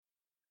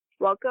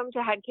Welcome to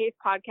Headcase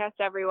Podcast,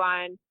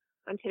 everyone.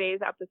 On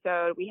today's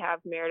episode, we have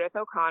Meredith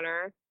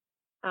O'Connor.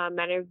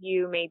 Many of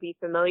you may be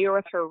familiar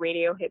with her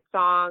radio hit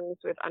songs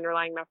with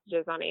underlying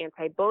messages on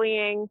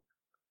anti-bullying.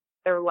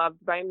 They're loved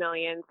by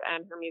millions,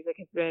 and her music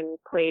has been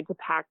played to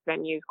packed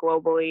venues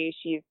globally.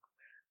 She's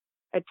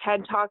a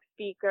TED Talk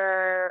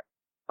speaker,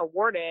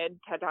 awarded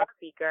TED Talk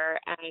speaker,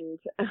 and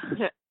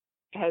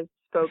has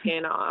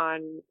spoken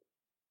on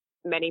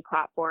many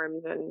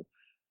platforms. And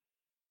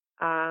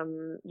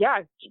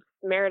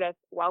Meredith,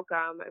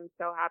 welcome. I'm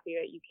so happy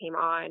that you came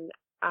on.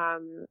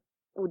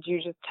 Would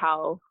you just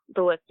tell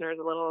the listeners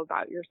a little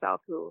about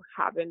yourself who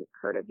haven't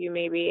heard of you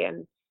maybe,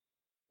 and,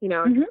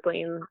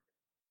 explain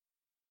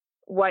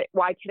why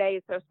today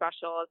is so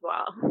special as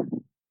well?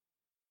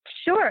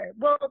 Sure.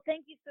 Well,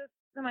 thank you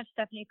so much,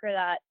 Stephanie, for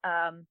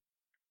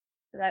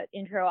that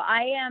intro.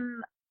 I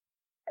am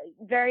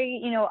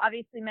very,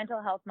 obviously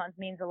Mental Health Month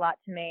means a lot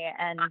to me,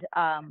 and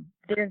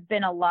there's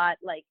been a lot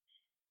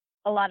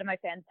of my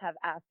fans have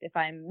asked if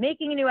I'm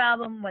making a new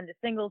album, when the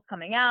single's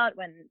coming out,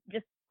 when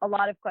just a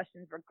lot of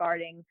questions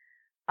regarding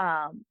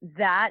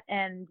that.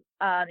 And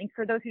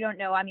for those who don't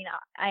know,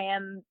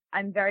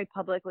 I'm very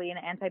publicly an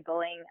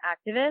anti-bullying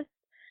activist.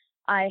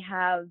 I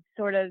have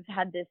sort of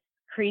had this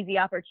crazy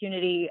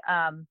opportunity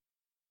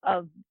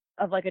of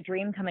like a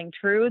dream coming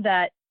true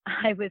that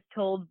I was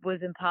told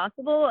was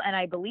impossible and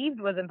I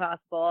believed was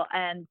impossible.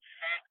 And,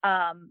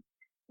 I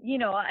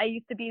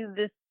used to be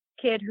this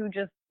kid who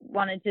just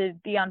wanted to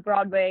be on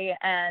Broadway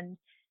and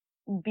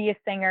be a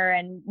singer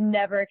and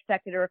never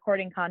expected a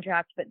recording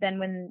contract. But then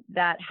when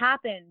that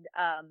happened,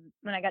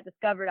 when I got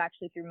discovered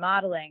actually through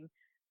modeling,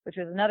 which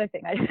was another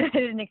thing I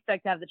didn't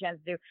expect to have the chance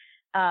to do,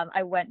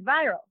 I went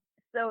viral.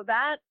 So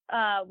that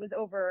was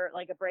over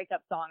like a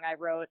breakup song I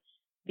wrote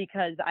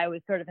because I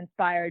was sort of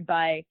inspired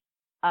by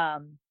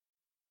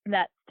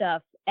that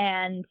stuff.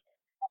 And,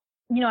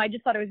 I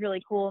just thought it was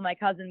really cool. My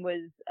cousin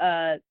was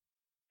a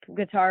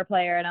guitar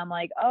player, and I'm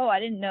like, oh, I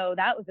didn't know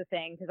that was a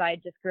thing because I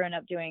had just grown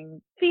up doing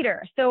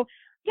theater. So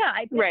yeah,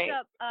 I picked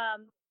up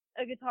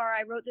a guitar.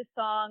 I wrote this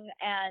song,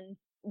 and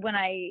when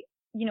I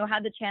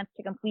had the chance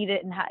to complete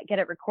it and get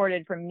it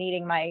recorded from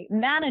meeting my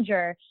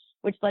manager,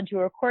 which led to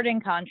a recording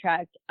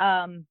contract,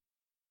 that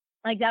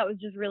was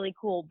just really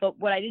cool. But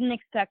what I didn't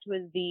expect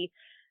was the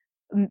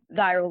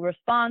viral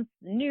response,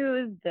 the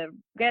news, the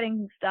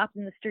getting stopped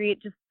in the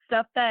street, just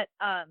stuff that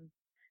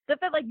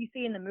like you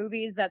see in the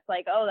movies that's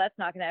like, oh, that's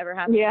not going to ever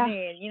happen to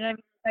me. And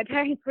my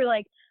parents were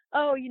like,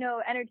 oh,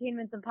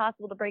 entertainment's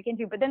impossible to break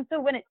into. But then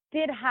so when it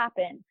did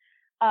happen,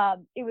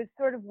 it was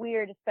sort of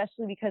weird,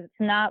 especially because it's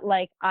not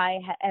like I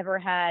ever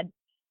had,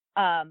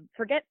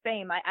 forget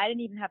fame. I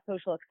didn't even have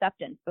social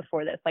acceptance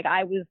before this. Like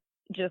I was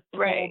just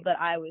told that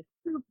I was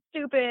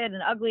stupid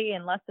and ugly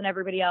and less than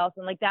everybody else.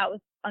 And that was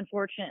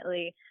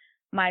unfortunately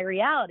my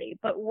reality.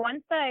 But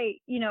once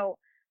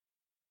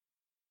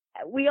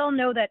we all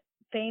know that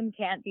fame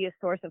can't be a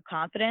source of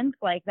confidence.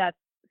 That's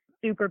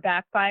super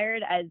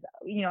backfired, as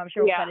I'm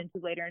sure we'll get into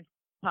later in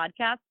the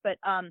podcast. But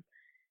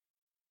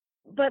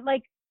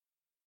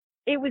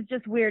it was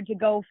just weird to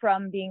go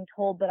from being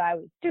told that I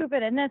was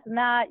stupid and this and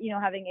that,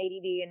 having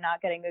ADD and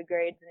not getting good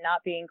grades and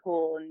not being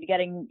cool and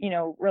getting,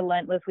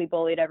 relentlessly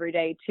bullied every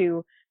day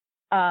to,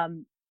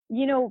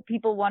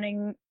 people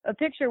wanting a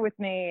picture with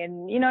me,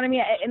 and you know what I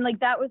mean? And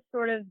that was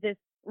sort of this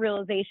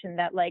realization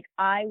that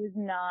I was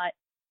not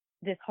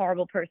this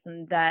horrible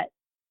person that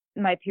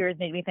my peers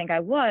made me think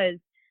I was.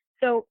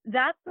 So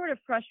that sort of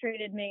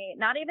frustrated me.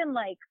 Not even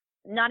like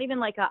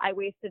I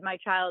wasted my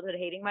childhood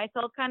hating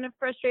myself kind of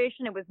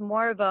frustration. It was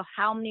more of a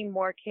how many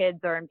more kids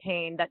are in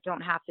pain that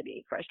don't have to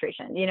be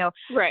frustration,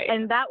 Right.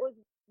 And that was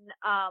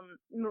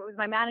it was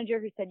my manager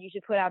who said you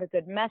should put out a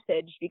good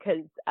message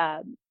because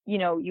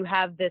you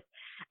have this.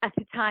 At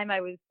the time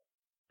I was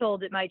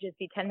told it might just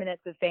be 10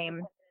 minutes of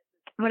fame,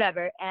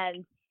 whatever,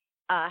 and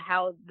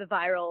how the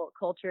viral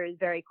culture is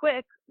very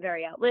quick,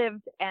 very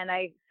outlived. And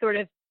I sort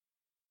of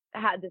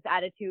had this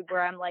attitude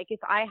where I'm like, if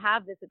I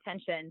have this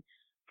attention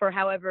for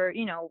however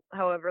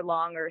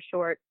long or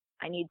short,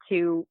 I need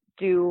to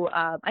be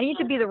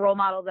the role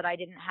model that I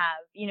didn't have.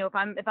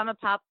 If I'm a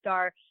pop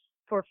star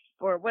for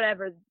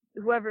whatever,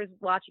 whoever's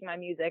watching my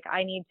music,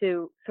 I need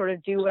to sort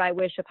of do what I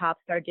wish a pop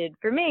star did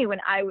for me when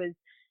I was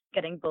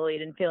getting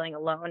bullied and feeling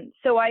alone.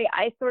 So I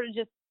sort of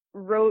just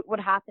wrote what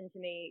happened to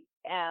me,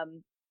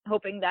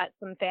 hoping that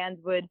some fans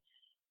would,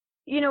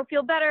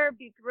 feel better,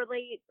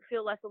 relate,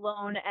 feel less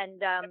alone.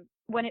 And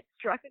when it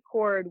struck a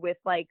chord with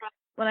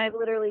when I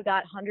literally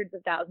got hundreds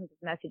of thousands of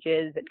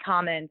messages and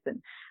comments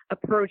and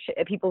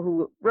people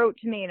who wrote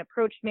to me and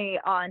approached me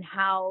on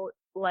how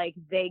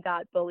they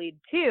got bullied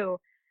too,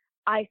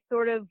 I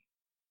sort of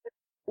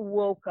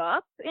woke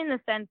up in the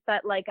sense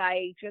that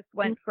I just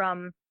went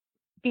from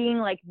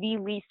being the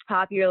least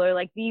popular,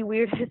 the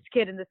weirdest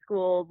kid in the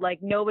school,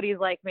 nobody's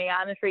like me,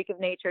 I'm a freak of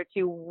nature,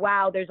 to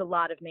wow, there's a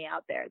lot of me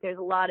out there. There's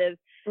a lot of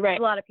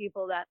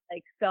people that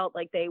felt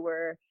like they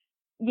were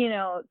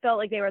felt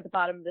like they were at the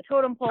bottom of the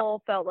totem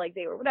pole, felt like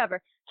they were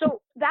whatever.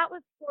 So that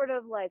was sort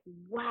of like,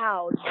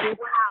 wow, this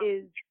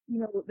is,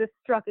 this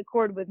struck a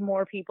chord with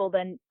more people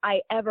than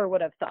I ever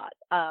would have thought.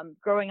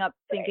 Growing up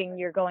thinking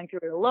you're going through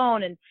it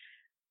alone, and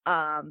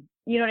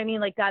you know what I mean?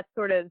 Like that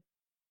sort of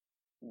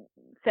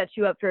sets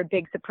you up for a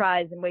big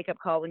surprise and wake up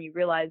call when you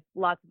realize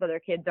lots of other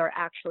kids are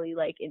actually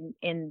like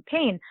in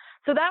pain.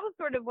 So that was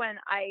sort of when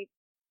I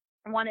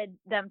wanted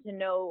them to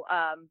know,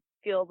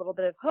 feel a little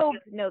bit of hope,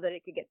 know that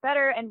it could get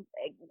better. And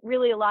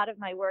really a lot of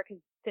my work has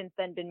since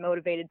then been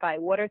motivated by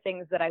what are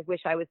things that I wish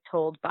I was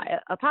told by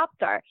a pop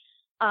star.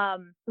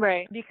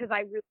 Right. Because I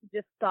really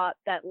just thought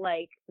that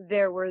like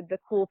there were the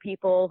cool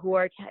people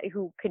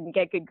who couldn't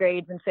get good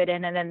grades and fit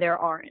in, and then there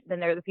aren't. Then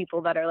there are the people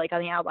that are like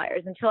on the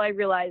outliers, until I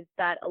realized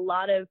that a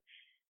lot of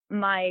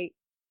my,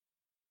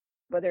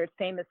 whether it's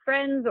famous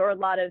friends or a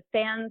lot of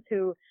fans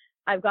who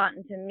I've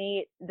gotten to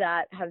meet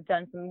that have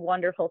done some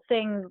wonderful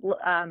things,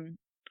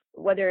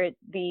 whether it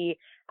be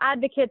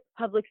advocates,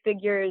 public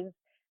figures,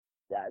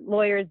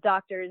 lawyers,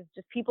 doctors,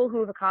 just people who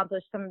have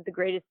accomplished some of the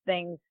greatest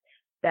things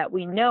that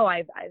we know,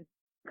 I've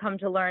come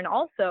to learn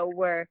also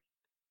were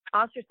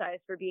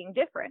ostracized for being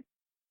different.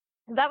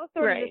 So that was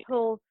sort of this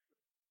whole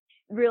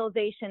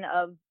realization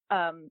of,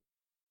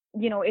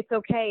 it's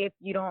okay if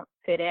you don't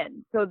fit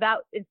in. So that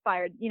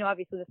inspired,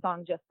 obviously the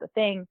song Just the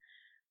Thing.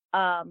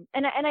 And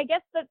I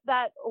guess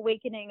that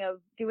awakening of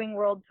doing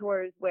world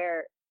tours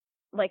where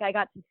like I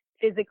got to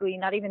physically,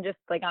 not even just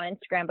like on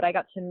Instagram, but I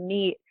got to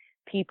meet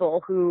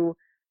people who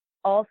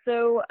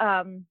also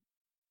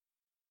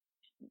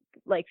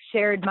like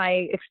shared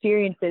my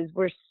experiences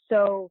was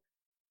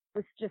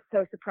just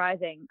so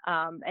surprising.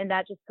 And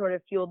that just sort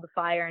of fueled the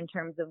fire in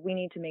terms of we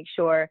need to make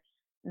sure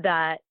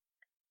that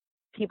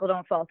people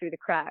don't fall through the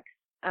cracks,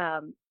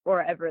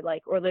 or ever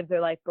or live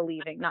their life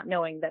believing, not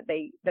knowing that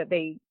they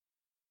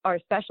are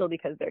special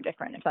because they're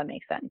different, if that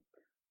makes sense.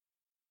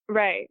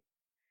 Right.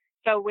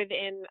 So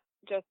within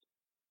just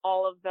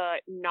all of the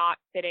not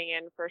fitting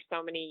in for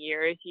so many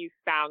years, you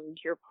found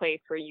your place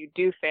where you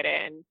do fit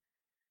in,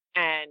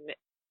 and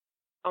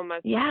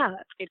almost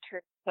it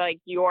turns to like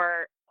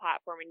your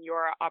platform and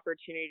your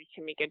opportunity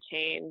to make a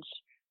change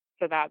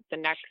so that the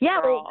next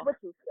girl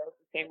who feels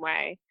the same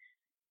way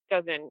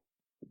doesn't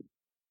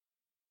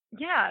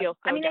feel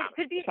so down it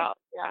could be herself.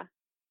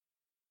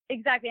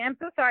 Exactly. I'm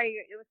so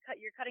sorry,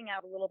 you're cutting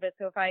out a little bit,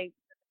 so if I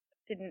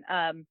didn't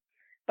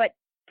but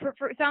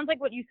it sounds like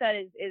what you said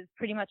is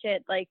pretty much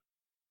it. Like,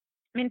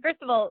 I mean, first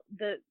of all,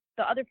 the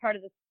other part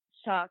of the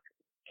shock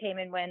came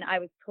in when I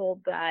was told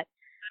that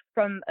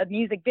from a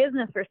music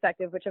business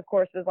perspective, which of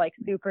course was like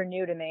super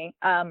new to me,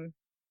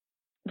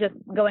 just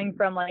going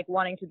from like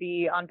wanting to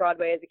be on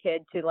Broadway as a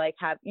kid to like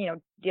have,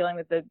 dealing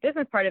with the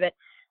business part of it.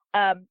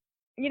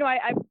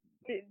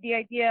 The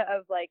idea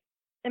of like,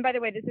 and by the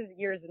way, this is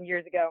years and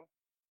years ago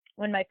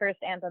when my first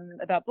anthem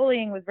about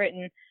bullying was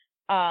written,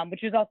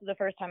 which was also the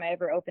first time I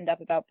ever opened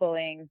up about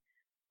bullying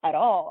at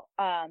all,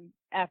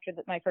 after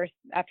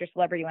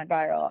Celebrity went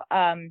viral.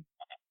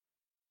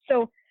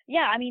 So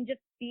yeah, I mean, just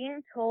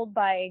being told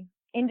by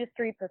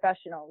industry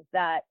professionals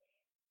that,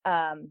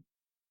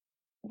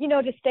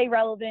 to stay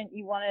relevant,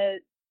 you want to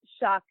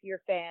shock your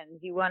fans,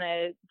 you want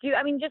to do,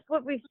 I mean, just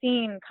what we've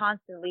seen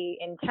constantly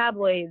in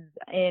tabloids,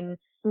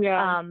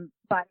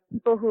 by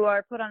people who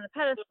are put on a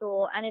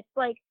pedestal. And it's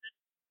like,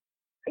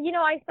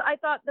 I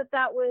thought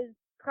that was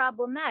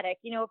problematic.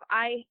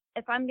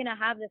 If I'm going to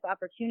have this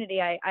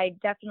opportunity, I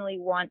definitely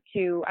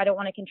I don't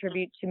want to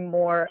contribute to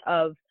more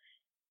of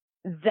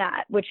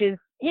that, which is,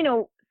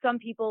 some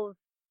people's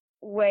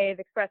way of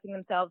expressing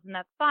themselves, and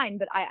that's fine.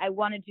 But I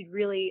wanted to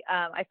really,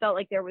 I felt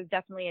like there was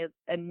definitely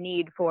a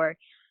need for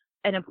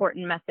an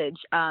important message,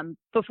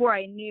 before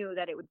I knew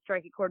that it would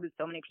strike a chord with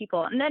so many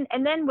people.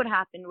 And then what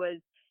happened was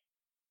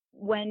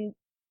when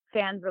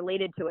fans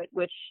related to it,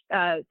 which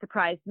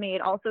surprised me,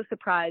 it also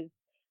surprised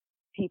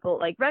people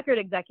like record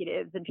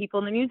executives and people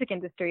in the music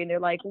industry. And they're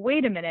like,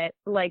 wait a minute,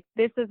 like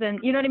this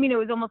isn't, you know what I mean? It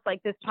was almost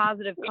like this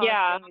positive thing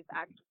is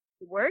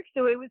actually work.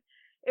 So it was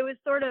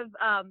sort of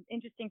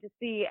interesting to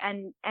see.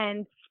 And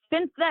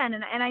since then,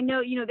 and I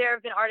know, there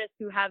have been artists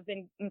who have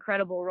been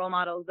incredible role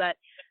models that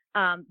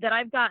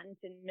I've gotten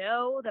to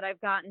know, that I've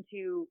gotten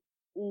to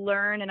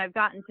learn, and I've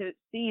gotten to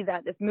see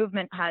that this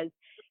movement has,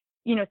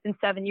 since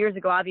 7 years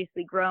ago,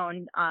 obviously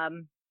grown.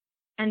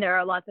 And there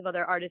are lots of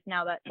other artists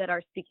now that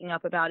are speaking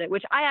up about it,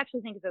 which I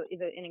actually think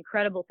is an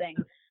incredible thing.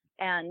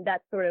 And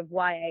that's sort of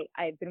why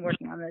I've been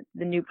working on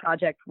the new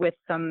project with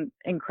some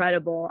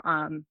incredible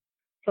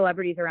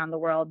celebrities around the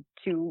world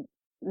to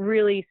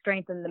really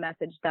strengthen the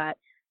message that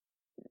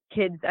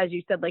kids, as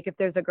you said, like if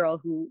there's a girl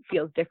who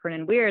feels different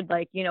and weird,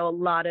 like, a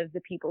lot of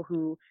the people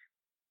who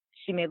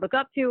she may look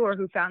up to or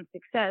who found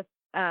success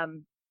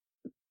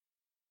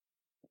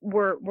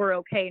were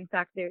okay. In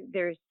fact,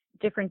 there's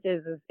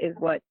differences is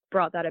what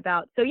brought that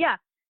about. So yeah,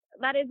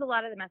 that is a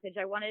lot of the message.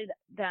 I wanted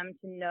them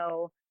to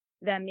know,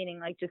 them meaning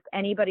like just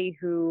anybody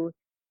who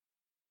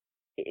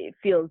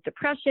feels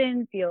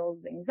depression, feels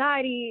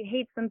anxiety,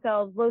 hates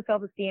themselves, low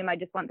self-esteem. I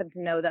just want them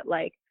to know that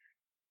like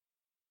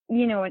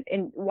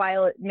and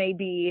while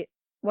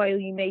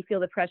you may feel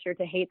the pressure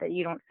to hate that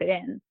you don't fit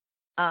in,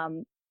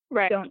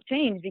 right. don't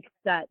change, because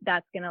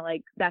that's gonna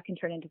that can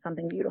turn into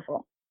something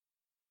beautiful.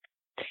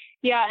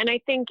 Yeah, and I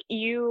think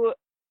you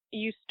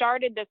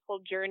started this whole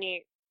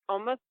journey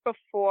almost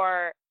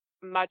before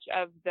much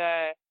of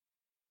the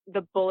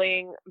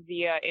bullying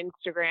via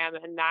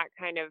Instagram and that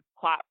kind of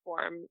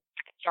platform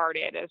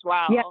started as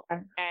well. Yeah.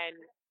 And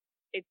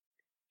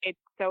it's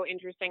so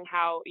interesting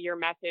how your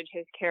message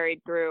has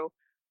carried through.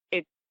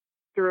 It's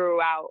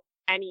throughout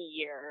any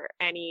year,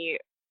 any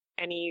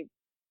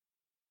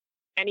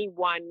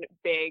one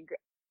big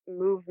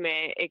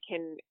movement. It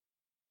can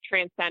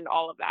transcend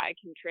all of that. It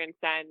can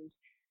transcend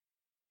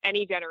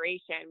any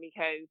generation,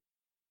 because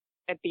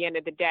at the end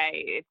of the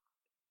day,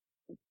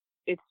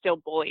 it's still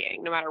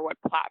bullying, no matter what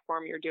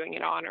platform you're doing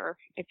it on, or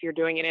if you're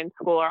doing it in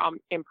school or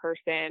in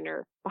person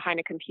or behind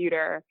a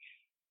computer.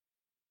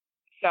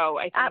 So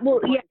I think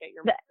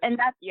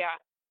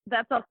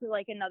that's also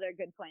like another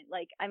good point.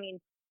 Like, I mean,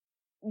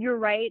 you're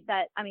right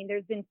that, I mean,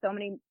 there's been so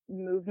many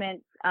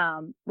movements,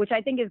 which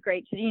I think is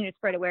great to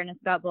spread awareness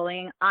about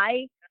bullying.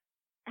 I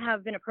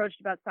have been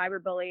approached about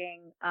cyberbullying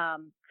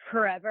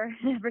forever,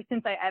 ever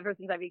since I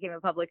became a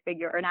public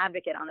figure or an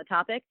advocate on the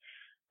topic.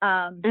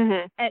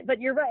 But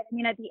you're right. I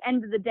mean, at the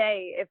end of the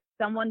day, if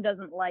someone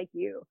doesn't like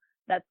you,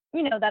 that's,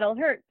 that'll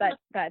hurt.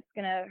 That's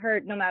gonna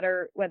hurt no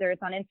matter whether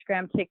it's on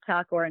Instagram,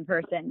 TikTok, or in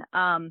person.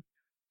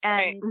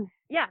 Right.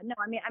 Yeah, no,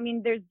 I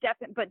mean, there's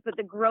definitely, but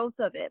the growth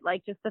of it,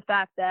 like just the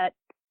fact that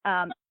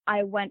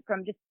I went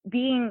from just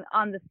being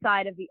on the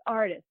side of the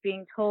artist,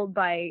 being told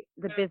by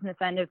the business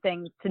end of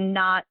things to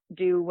not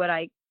do what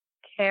I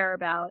care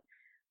about.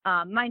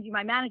 Mind you,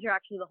 my manager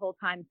actually the whole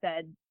time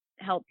said,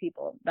 help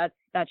people.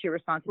 That's your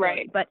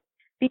responsibility. Right. But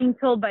being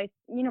told by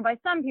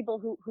some people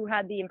who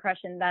had the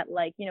impression that,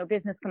 like,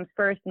 business comes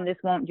first and this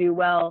won't do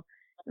well,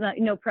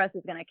 no press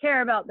is going to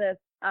care about this,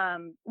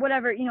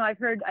 whatever, I've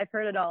heard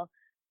it all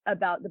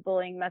about the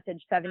bullying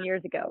message 7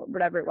 years ago,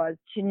 whatever it was,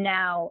 to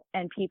now,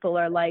 and people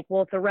are like,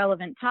 well, it's a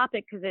relevant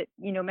topic because it,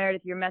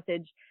 Meredith, your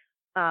message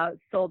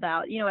sold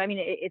out. I mean,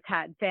 it's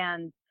had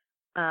fans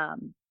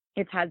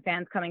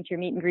coming to your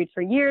meet and greets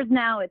for years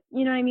now. It's,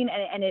 you know what I mean?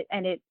 And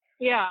it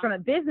yeah. From a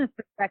business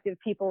perspective,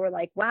 people were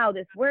like, wow,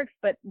 this works.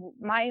 But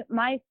my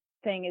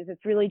thing is,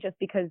 it's really just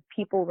because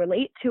people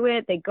relate to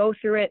it, they go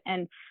through it.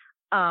 And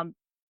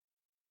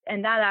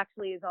that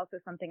actually is also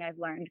something I've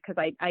learned, because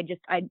I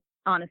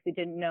honestly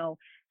didn't know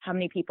how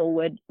many people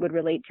would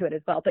relate to it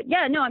as well. But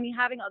yeah, no, I mean,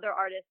 having other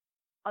artists,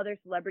 other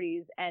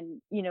celebrities,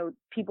 and,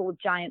 people with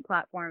giant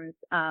platforms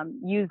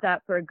use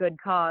that for a good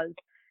cause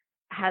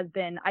has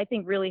been, I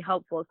think, really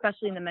helpful,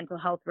 especially in the mental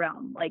health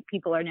realm. Like,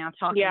 people are now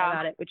talking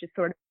about it, which is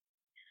sort of,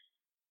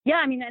 yeah,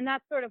 I mean, and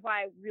that's sort of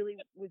why I really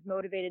was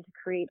motivated to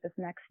create this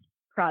next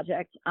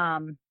project.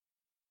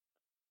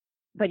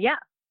 But yeah.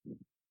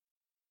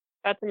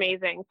 That's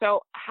amazing.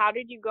 So how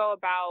did you go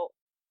about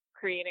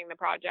creating the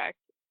project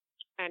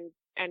and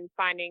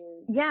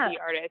finding the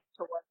artists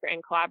to work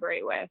and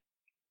collaborate with?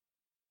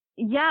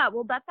 Yeah,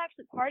 well, that's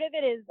actually part of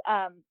it. Is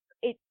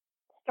it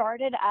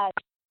started as,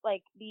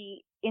 like,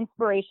 the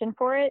inspiration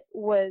for it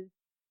was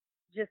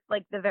just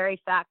like the very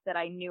fact that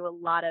I knew a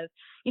lot of,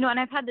 and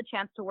I've had the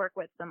chance to work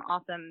with some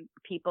awesome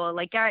people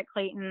like Garrett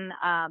Clayton,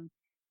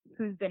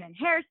 who's been in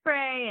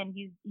Hairspray, and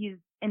he's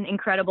an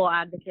incredible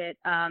advocate,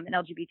 an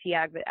LGBT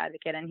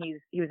advocate, and he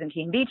was in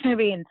Teen Beach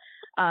Movie, and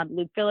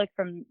Luke Fillick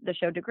from the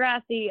show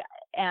Degrassi,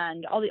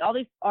 and all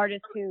these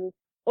artists who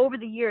over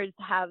the years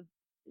have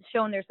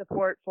shown their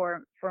support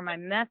for my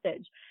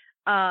message,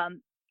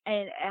 and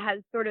it has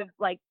sort of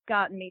like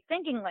gotten me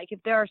thinking, like,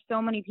 if there are so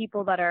many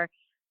people that are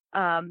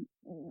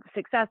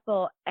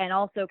successful and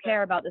also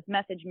care about this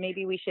message,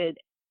 maybe we should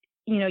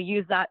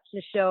use that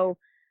to show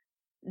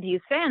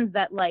these fans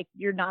that, like,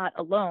 you're not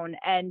alone.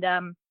 And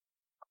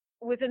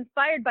was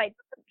inspired by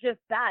just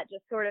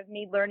sort of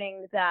me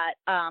learning that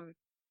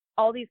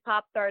all these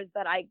pop stars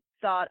that I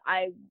thought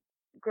I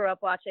grew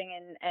up watching,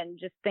 and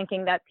just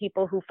thinking that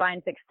people who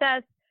find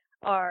success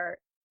are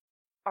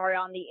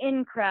on the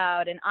in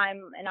crowd, and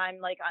I'm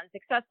like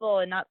unsuccessful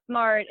and not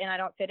smart and I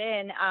don't fit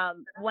in.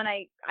 When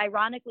I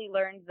ironically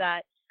learned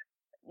that,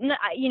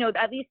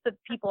 at least the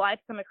people I've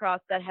come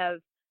across that have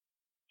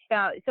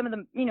found some of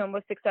the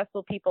most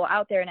successful people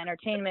out there in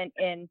entertainment,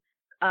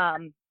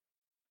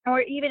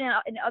 or even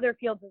in other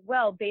fields as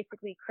well,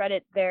 basically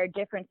credit their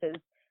differences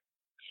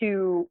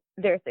to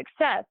their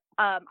success.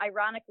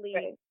 Ironically,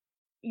 right.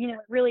 It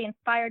really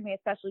inspired me,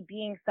 especially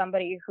being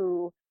somebody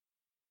who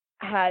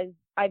I've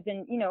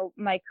been,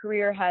 my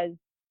career has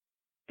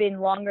been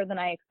longer than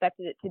I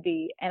expected it to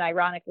be. And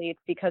ironically, it's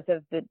because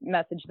of the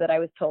message that I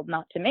was told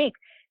not to make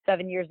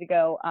 7 years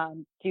ago,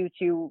 due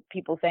to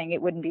people saying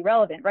it wouldn't be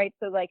relevant, right?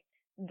 So, like,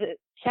 the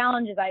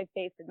challenges I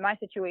faced in my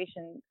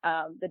situation,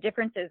 the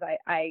differences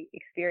I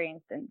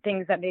experienced, and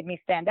things that made me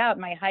stand out,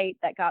 my height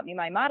that got me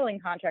my modeling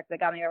contract, that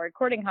got me a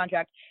recording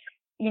contract,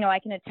 I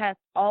can attest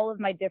all of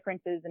my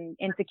differences and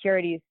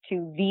insecurities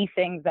to the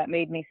things that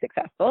made me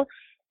successful.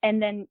 And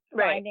then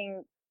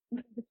finding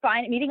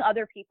meeting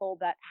other people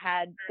that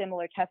had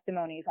similar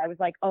testimonies, I was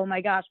like, oh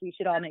my gosh, we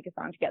should all make a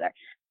song together.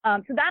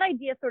 So that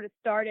idea sort of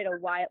started a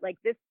while, like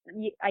this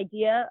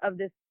idea of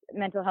this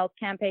mental health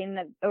campaign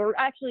or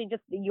actually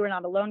just the You Are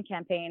Not Alone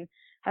campaign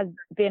has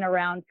been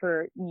around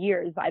for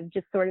years. I've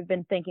just sort of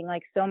been thinking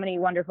like so many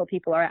wonderful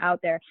people are out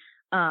there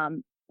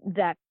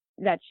that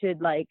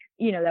should like,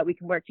 that we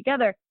can work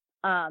together.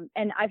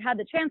 And I've had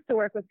the chance to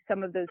work with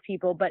some of those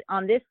people, but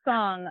on this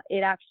song,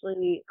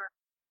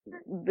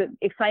 the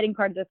exciting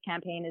part of this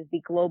campaign is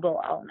the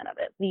global element of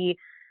it. We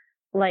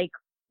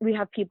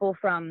have people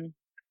from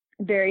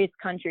various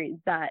countries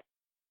that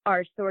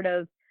are sort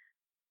of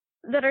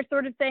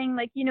saying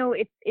like,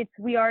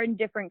 we are in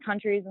different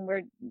countries and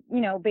we're,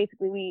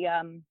 basically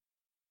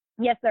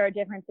yes, there are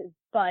differences,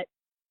 but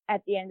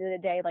at the end of the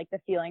day, like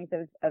the feelings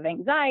of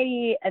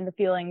anxiety and the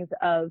feelings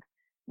of,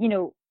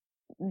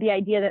 the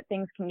idea that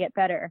things can get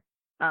better,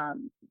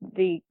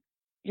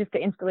 just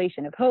the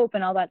installation of hope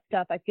and all that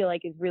stuff, I feel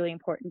like is really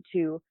important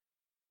to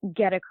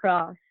get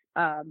across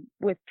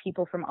with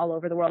people from all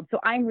over the world. So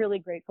I'm really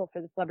grateful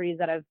for the celebrities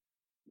that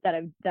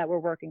we're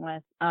working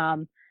with.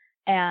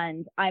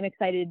 And I'm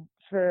excited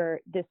for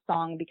this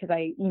song because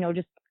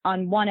just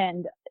on one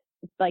end,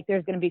 like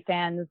there's going to be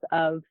fans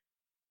of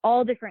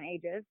all different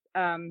ages,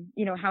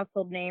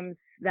 household names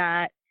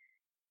that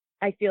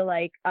I feel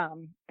like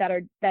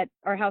that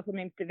are household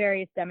names to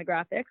various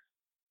demographics.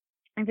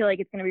 I feel like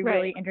it's going to be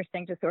really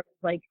interesting to sort of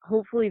like,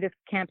 hopefully this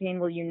campaign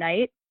will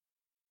unite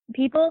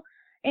people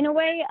in a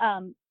way.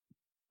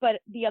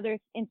 But the other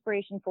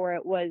inspiration for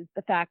it was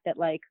the fact that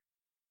like,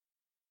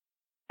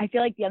 I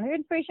feel like the other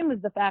inspiration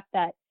was the fact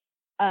that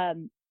a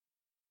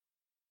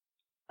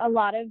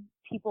lot of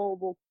people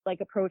will like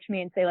approach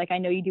me and say like, I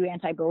know you do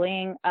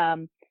anti-bullying,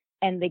 and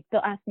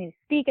they'll ask me to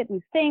speak at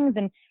these things.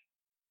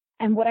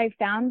 And what I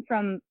found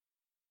from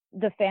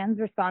the fans'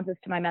 responses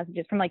to my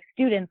messages from like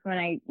students when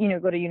I,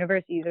 go to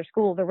universities or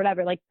schools or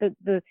whatever, like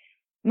the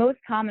most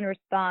common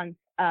response,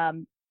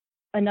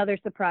 another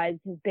surprise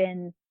has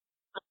been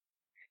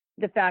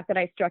the fact that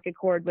I struck a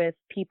chord with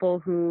people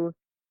who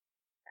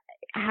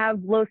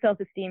have low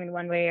self-esteem in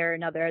one way or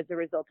another as a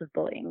result of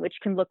bullying, which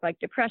can look like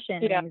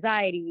depression and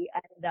anxiety.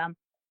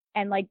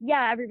 And like,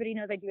 everybody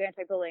knows I do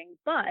anti-bullying,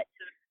 but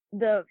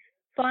the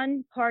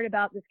fun part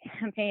about this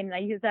campaign, and I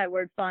use that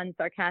word fun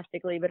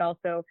sarcastically, but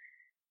also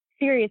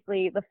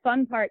seriously, the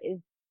fun part is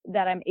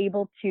that I'm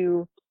able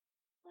to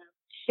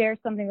share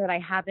something that I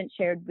haven't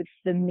shared with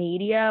the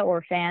media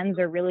or fans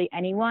or really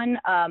anyone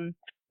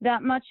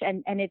that much.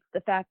 And it's the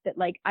fact that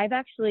like, I've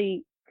had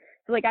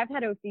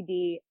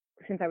OCD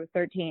since I was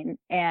 13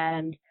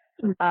 and,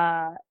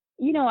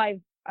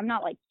 I'm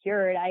not like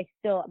cured,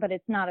 but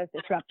it's not as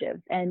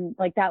disruptive. And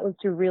like, that was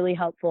to really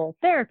helpful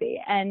therapy.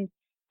 And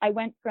I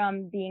went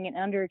from being an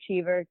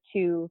underachiever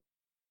to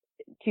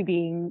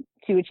achieving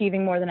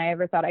more than I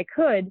ever thought I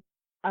could.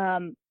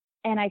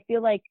 And I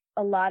feel like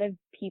a lot of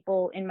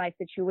people in my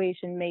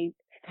situation may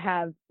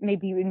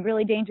be in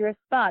really dangerous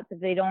spots if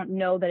they don't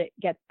know that it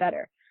gets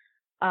better.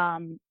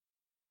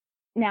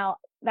 Now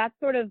that's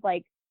sort of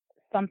like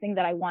something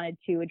that I wanted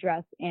to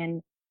address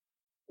in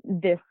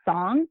this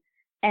song,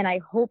 and I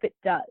hope it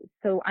does.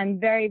 So I'm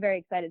very, very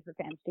excited for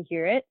fans to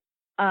hear it.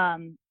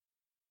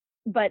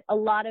 But a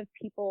lot of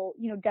people,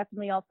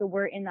 definitely also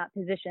were in that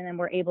position and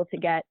were able to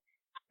get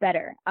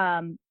better.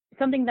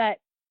 Something that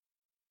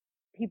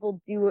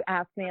people do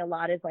ask me a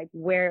lot is like,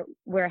 where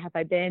have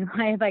I been?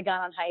 Why have I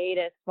gone on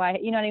hiatus? Why,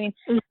 you know what I mean?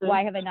 Mm-hmm.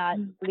 Why have I not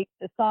released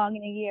a song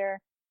in a year?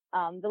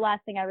 The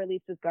last thing I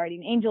released was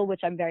Guardian Angel,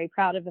 which I'm very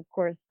proud of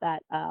course,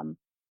 that, in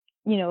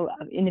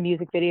the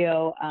music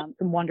video,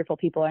 some wonderful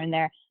people are in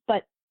there.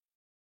 But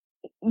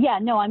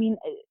I mean,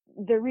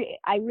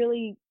 I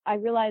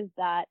realized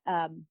that,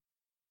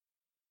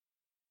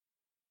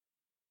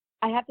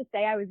 I have to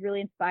say I was really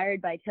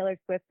inspired by Taylor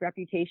Swift's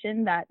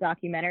Reputation, that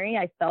documentary.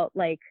 I felt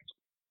like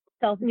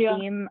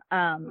self-esteem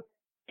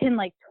can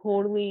like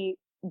totally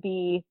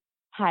be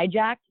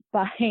hijacked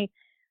by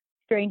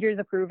strangers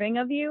approving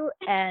of you.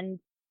 And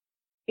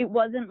it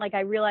wasn't like,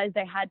 I realized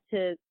I had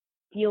to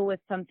deal with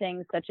some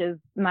things such as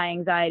my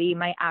anxiety,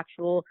 my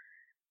actual,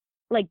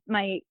 like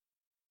my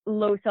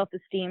low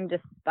self-esteem,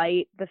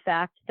 despite the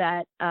fact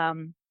that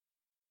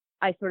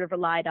I sort of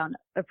relied on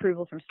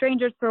approval from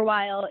strangers for a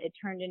while. It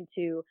turned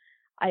into,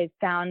 I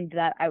found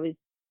that I was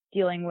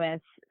dealing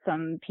with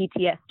some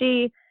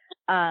PTSD,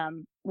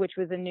 which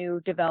was a new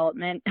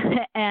development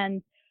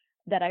and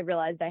that I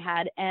realized I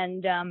had.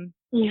 And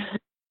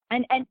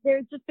and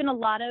there's just been a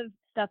lot of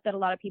stuff that a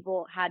lot of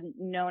people hadn't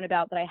known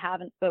about that I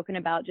haven't spoken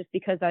about just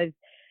because I've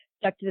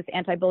stuck to this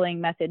anti-bullying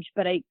message.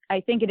 But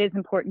I think it is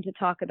important to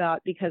talk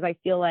about because I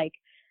feel like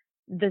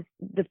the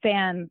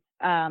fans,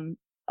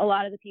 a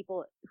lot of the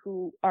people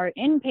who are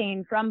in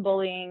pain from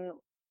bullying,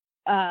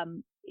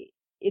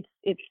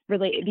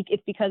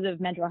 it's because of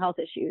mental health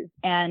issues.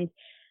 And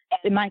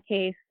in my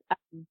case,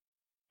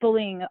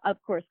 bullying, of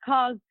course,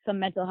 caused some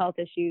mental health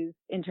issues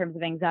in terms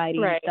of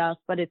anxiety and stuff,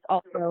 but it's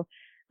also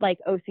like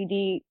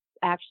OCD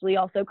actually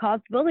also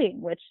caused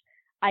bullying, which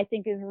I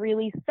think is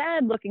really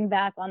sad looking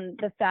back on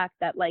the fact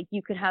that like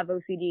you could have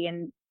OCD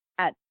and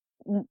at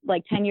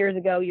like 10 years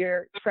ago,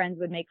 your friends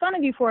would make fun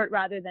of you for it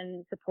rather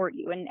than support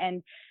you.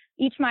 And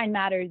Each Mind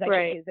Matters, I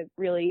think, is a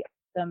really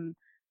awesome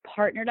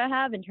partner to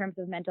have in terms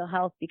of mental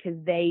health, because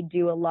they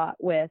do a lot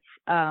with,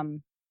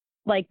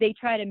 like they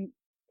try to,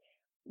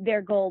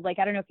 their goal, like,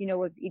 I don't know if you know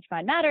what Each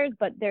Mind Matters,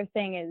 but their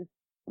thing is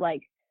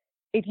like,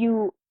 if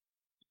you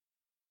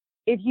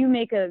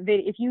make a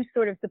video, if you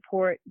sort of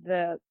support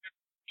the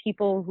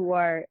people who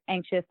are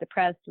anxious,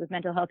 depressed, with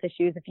mental health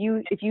issues, if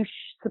you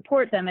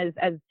support them as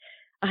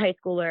a high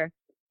schooler,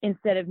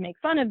 instead of make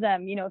fun of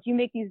them, if you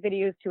make these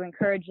videos to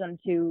encourage them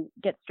to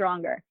get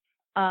stronger,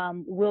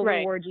 we'll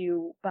reward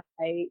you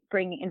by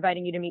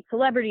inviting you to meet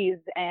celebrities,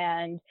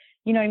 and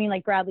you know what I mean,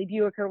 like Bradley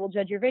Buicker will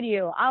judge your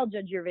video, I'll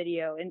judge your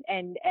video,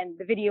 and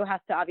the video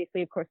has to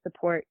obviously, of course,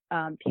 support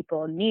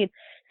people in need.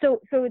 So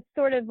it's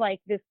sort of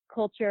like this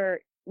culture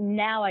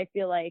now. I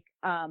feel like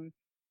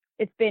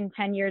it's been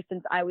 10 years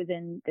since I was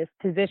in this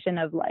position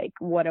of like,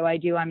 what do I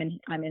do? I'm in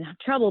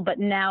trouble. But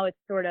now it's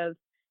sort of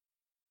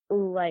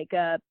like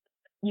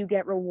you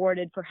get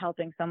rewarded for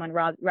helping someone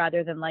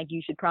rather than like,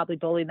 you should probably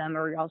bully them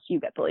or else you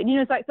get bullied.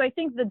 So I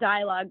think the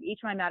dialogue, Each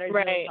Mind Matters,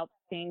 really helps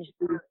change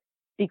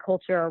the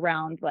culture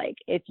around like,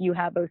 if you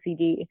have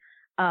OCD,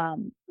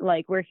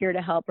 like we're here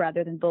to help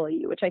rather than bully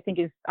you, which I think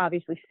is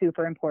obviously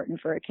super important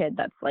for a kid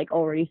that's like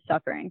already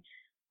suffering.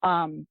 So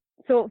I'm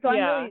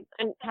really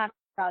passionate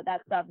about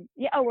that stuff.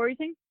 Yeah. Oh, what were you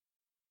saying?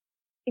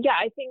 Yeah,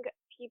 I think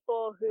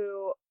people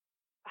who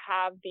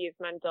have these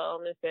mental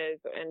illnesses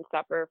and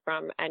suffer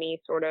from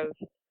any sort of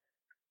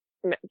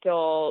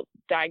mental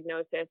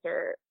diagnosis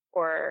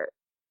or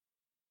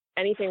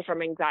anything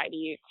from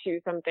anxiety to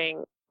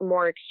something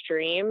more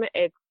extreme,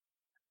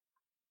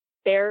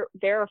 they're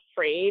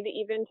afraid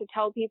even to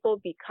tell people,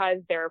 because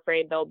they're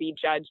afraid they'll be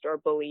judged or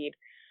bullied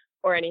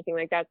or anything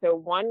like that. So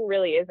one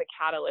really is a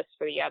catalyst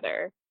for the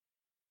other.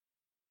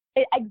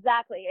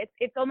 Exactly.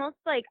 It's almost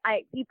like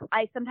I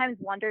sometimes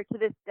wonder to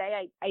this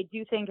day, I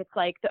do think it's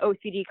like the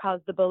OCD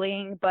caused the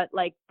bullying, but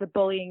like the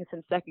bullying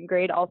since second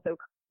grade also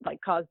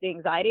like caused the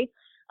anxiety.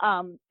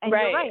 And you're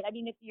right. I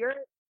mean, if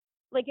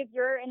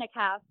you're in a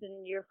cast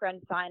and your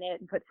friends sign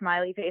it and put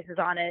smiley faces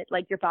on it,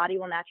 like your body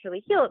will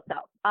naturally heal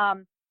itself.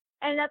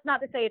 And that's not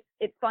to say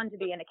it's fun to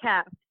be in a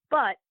cast,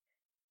 but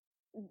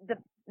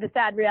the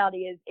sad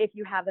reality is, if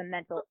you have a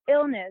mental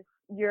illness,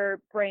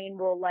 your brain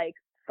will like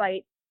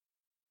fight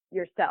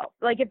yourself.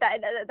 Like if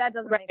that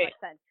doesn't make much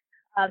sense.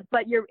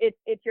 But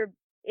it's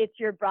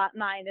your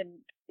mind, and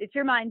it's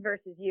your mind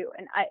versus you.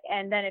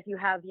 And then if you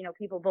have,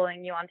 people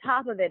bullying you on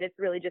top of it, it's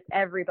really just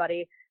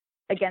everybody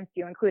against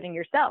you, including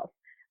yourself.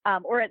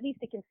 Or at least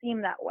it can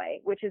seem that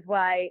way, which is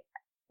why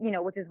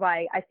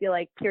I feel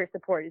like peer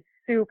support is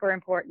super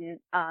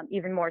important,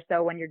 even more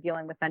so when you're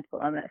dealing with mental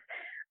illness.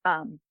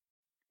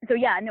 So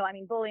yeah, no, I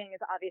mean, bullying is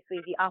obviously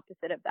the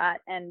opposite of that.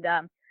 And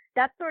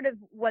that's sort of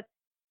what's,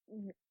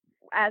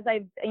 as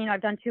I've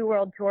done 2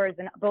 world tours,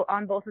 and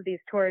on both of these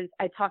tours,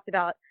 I talked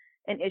about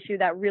an issue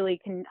that really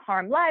can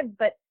harm lives.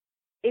 But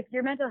if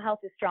your mental health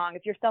is strong,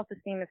 if your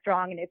self-esteem is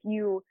strong,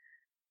 and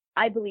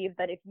I believe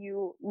that if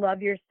you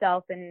love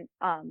yourself and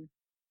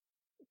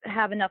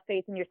have enough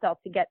faith in yourself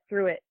to get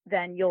through it,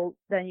 then you'll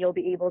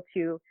be able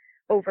to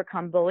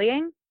overcome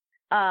bullying.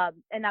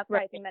 And that's why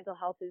I think mental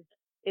health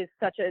is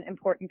such an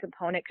important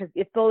component, because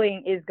if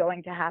bullying is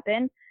going to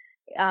happen,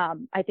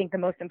 I think the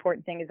most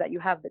important thing is that you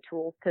have the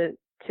tools to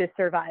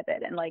survive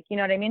it, and like, you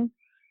know what I mean?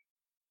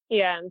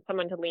 Yeah, and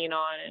someone to lean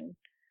on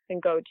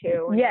and go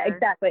to. Yeah,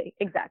 exactly.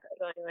 That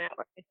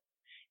way.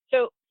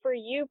 So for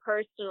you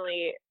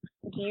personally,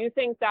 do you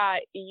think that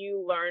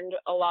you learned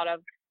a lot of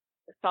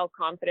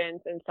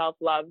self-confidence and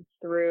self-love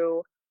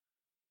through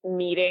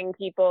meeting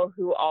people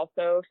who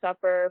also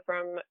suffer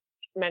from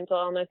mental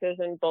illnesses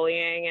and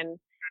bullying and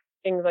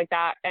things like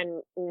that,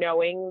 and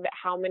knowing that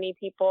how many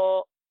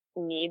people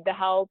need the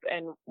help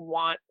and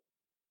want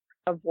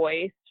a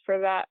voice for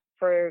that,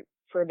 for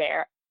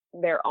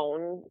their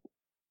own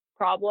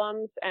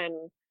problems?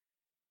 And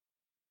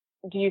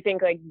do you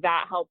think like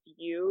that helped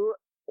you,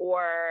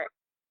 or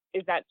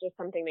is that just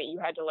something that you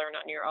had to learn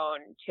on your own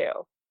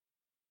too?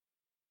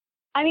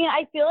 I mean,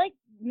 I feel like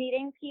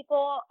meeting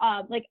people,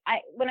 when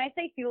I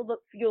say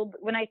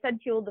when I said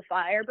fueled the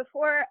fire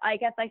before, I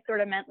guess I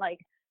sort of meant like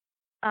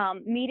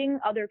meeting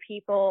other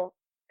people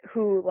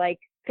who, like,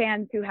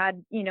 fans who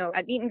had,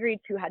 at meet and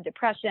greets, who had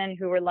depression,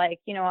 who were like,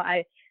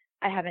 I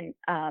haven't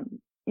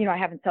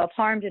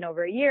self-harmed in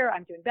over a year,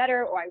 I'm doing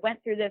better, or I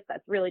went through this,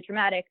 that's really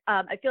traumatic.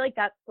 I feel like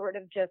that sort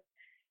of just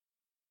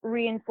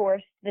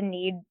reinforced the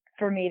need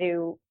for me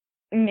to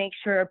make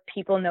sure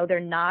people know they're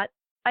not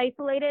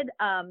isolated.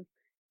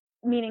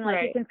 Meaning,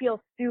 like, it can feel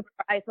super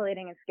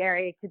isolating and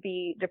scary to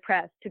be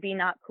depressed, to be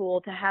not cool,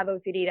 to have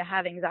OCD, to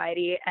have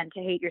anxiety, and to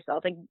hate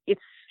yourself. Like,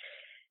 it's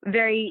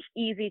very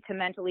easy to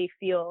mentally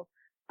feel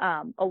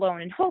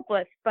alone and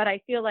hopeless. But I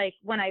feel like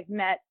when I've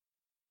met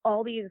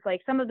all these,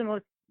 like, some of the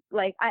most,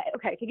 like,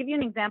 to give you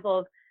an example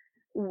of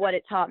what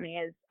it taught me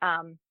is,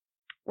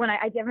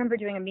 I remember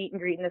doing a meet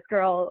and greet, and this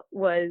girl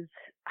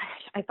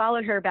I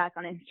followed her back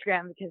on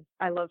Instagram because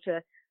I love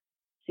to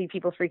see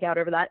people freak out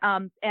over that.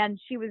 And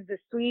she was this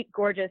sweet,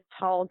 gorgeous,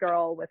 tall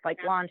girl with like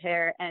blonde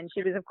hair. And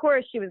she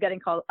was getting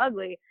called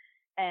ugly,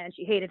 and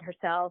she hated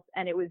herself.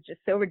 And it was just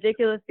so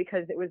ridiculous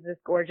because it was this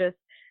gorgeous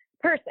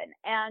person.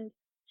 And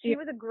she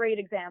was a great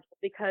example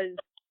because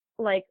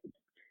like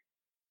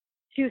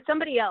to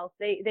somebody else,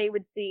 they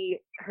would see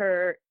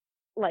her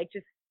like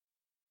just,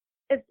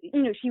 as,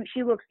 you know,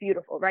 she looks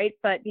beautiful, right?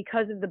 But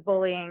because of the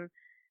bullying,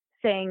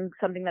 saying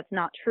something that's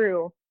not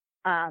true,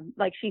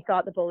 like she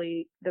thought the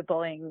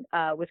bullying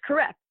was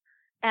correct.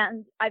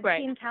 And I've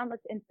seen countless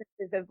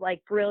instances of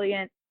like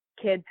brilliant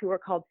kids who are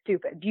called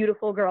stupid,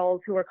 beautiful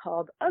girls who are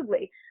called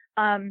ugly,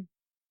 you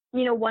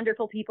know,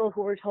 wonderful people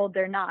who were told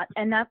they're not.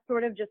 And that's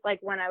sort of just like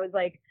when I was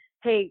like,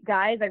 hey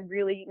guys, I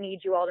really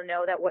need you all to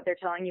know that what they're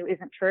telling you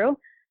isn't true.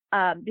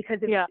 Because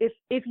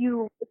if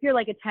you're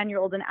like a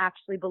 10-year-old and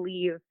actually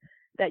believe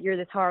that you're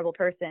this horrible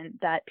person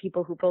that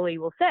people who bully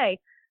will say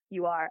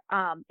you are,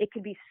 it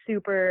could be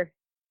super,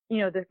 you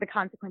know, the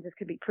consequences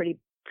could be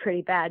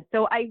pretty bad.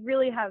 So I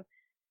really have,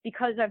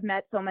 because I've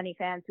met so many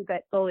fans who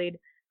get bullied,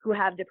 who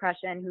have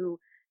depression, who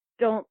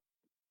don't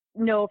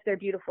know if they're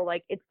beautiful,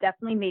 like it's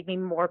definitely made me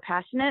more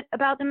passionate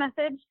about the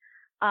message,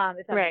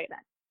 if that makes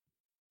sense.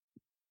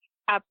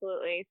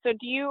 Absolutely. So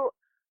do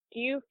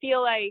you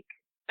feel like,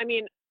 I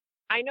mean,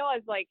 I know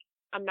as like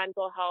a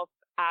mental health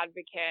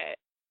advocate,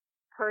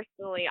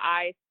 personally,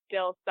 I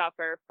still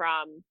suffer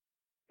from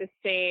the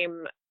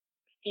same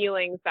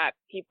feelings that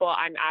people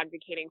I'm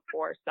advocating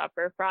for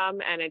suffer from,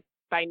 and it's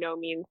by no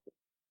means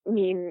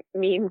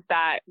means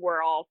that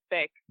we're all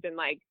fixed and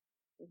like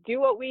do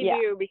what we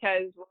do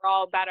because we're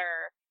all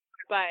better.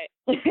 But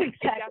exactly. it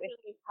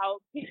definitely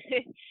helps.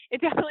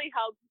 It definitely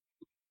helps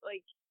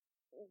like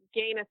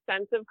gain a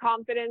sense of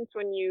confidence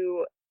when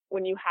you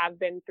have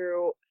been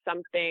through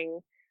something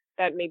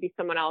that maybe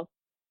someone else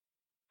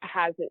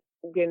hasn't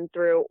been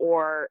through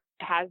or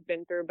has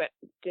been through but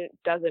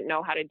doesn't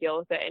know how to deal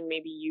with it, and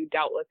maybe you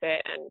dealt with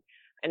it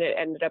and it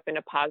ended up in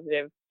a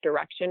positive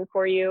direction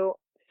for you.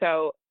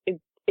 So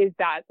is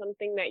that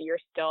something that you're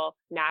still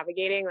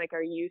navigating? Like,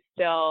 are you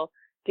still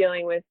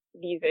dealing with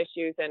these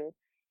issues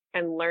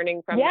and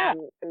learning from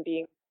them and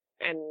being,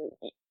 and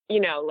you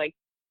know, like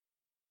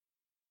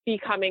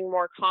becoming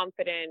more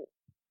confident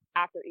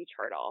after each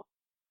hurdle?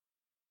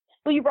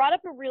 Well, you brought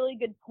up a really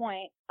good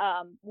point.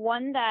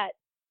 One that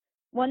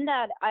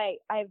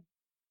I've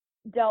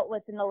dealt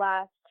with in the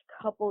last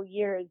couple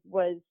years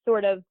was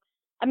sort of,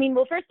 I mean,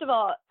 well, first of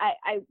all,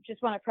 I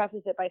just want to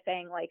preface it by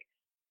saying like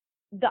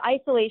the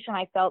isolation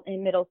I felt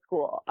in middle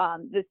school,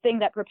 the thing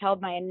that propelled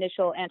my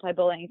initial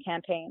anti-bullying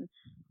campaign,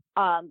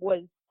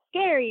 was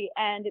scary,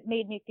 and it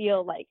made me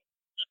feel like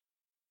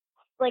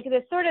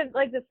this sort of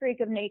like the freak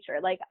of nature.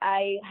 Like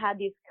I had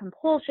these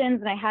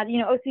compulsions, and I had, you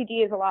know,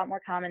 OCD is a lot more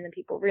common than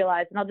people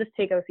realize. And I'll just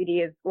take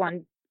OCD as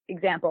one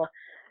example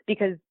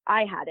because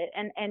I had it.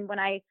 And when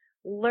I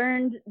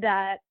learned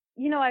that,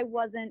 you know, I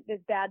wasn't this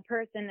bad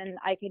person and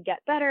I could get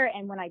better.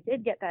 And when I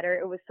did get better,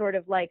 it was sort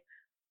of like,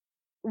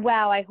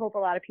 wow, I hope a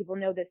lot of people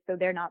know this so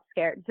they're not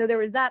scared. So there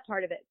was that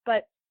part of it.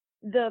 But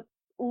the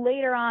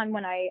later on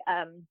when I,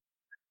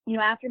 you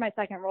know, after my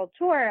second world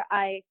tour,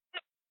 I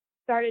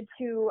started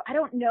to, I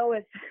don't know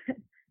if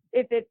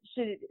it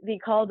should be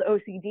called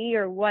OCD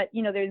or what,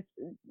 you know, there's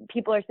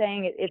people are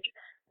saying it's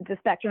the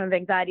spectrum of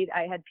anxiety.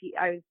 I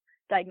was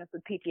diagnosed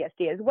with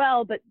PTSD as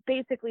well, but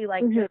basically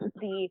like just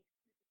the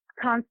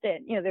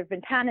constant, you know, there've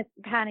been panic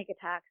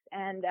attacks,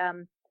 and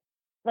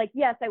like,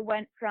 yes, I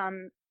went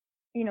from,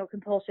 you know,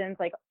 compulsions,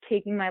 like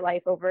taking my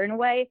life over in a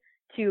way,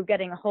 to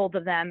getting a hold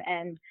of them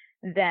and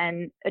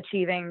then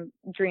achieving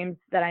dreams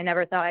that I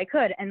never thought I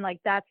could. And like,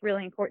 that's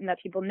really important that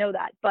people know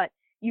that. But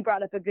you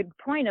brought up a good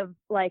point of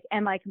like,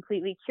 am I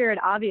completely cured?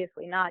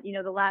 Obviously not. You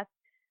know, the last,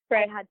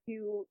 I had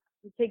to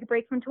take a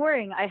break from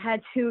touring. I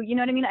had to, you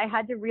know what I mean? I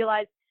had to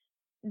realize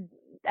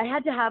I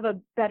had to have a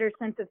better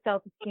sense of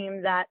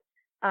self-esteem that,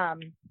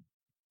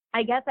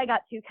 I guess I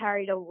got too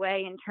carried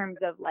away in terms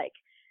of like,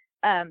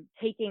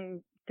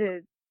 taking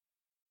the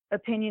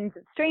opinions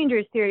of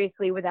strangers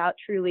seriously without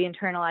truly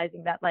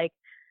internalizing that, like,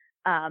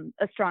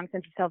 a strong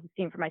sense of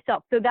self-esteem for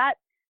myself. So that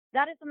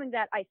is something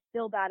that I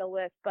still battle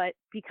with, but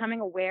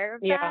becoming aware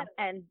of that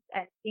and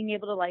being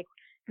able to, like,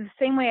 the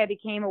same way I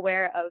became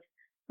aware of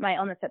my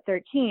illness at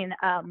 13,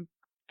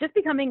 just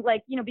becoming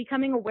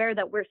aware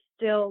that we're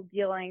still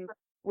dealing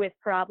with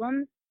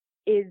problems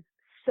is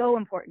so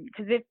important.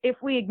 Because if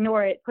we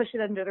ignore it, push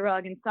it under the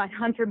rug and sign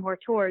on for more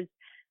tours,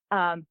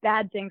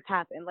 bad things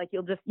happen. Like,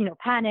 you'll just, you know,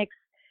 panics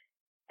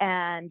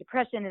and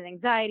depression and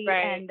anxiety.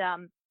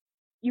 And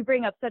you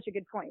bring up such a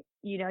good point.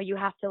 You know, you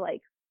have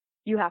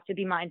to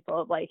be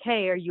mindful of like,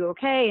 hey, are you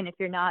okay? And if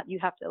you're not, you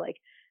have to like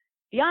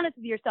be honest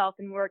with yourself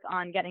and work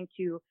on getting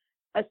to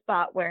a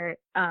spot where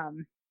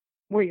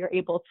you're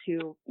able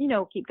to, you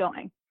know, keep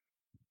going.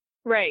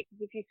 Right.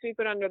 If you sweep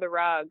it under the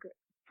rug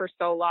for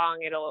so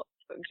long, it'll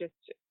just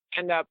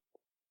end up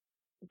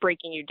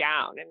breaking you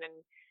down. And then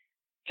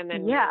and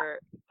then Yeah. you're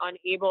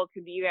unable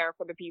to be there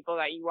for the people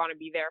that you want to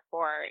be there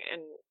for.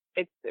 And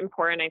it's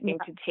important, I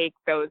think, to take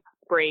those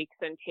breaks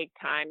and take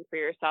time for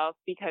yourself,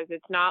 because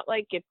it's not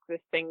like it's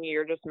this thing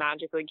you're just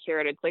magically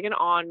cured. It's like an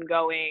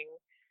ongoing,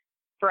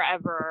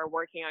 forever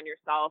working on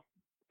yourself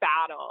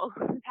battle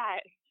that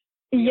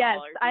yes,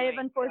 I have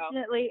doing,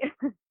 unfortunately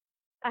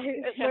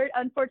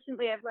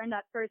unfortunately I've learned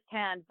that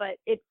firsthand, but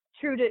it's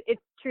true that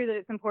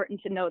it's important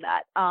to know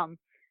that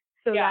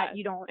so that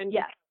you don't and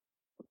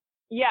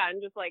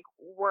just like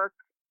work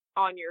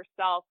on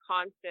yourself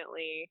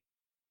constantly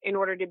in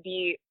order to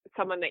be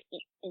someone that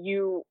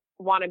you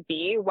want to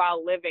be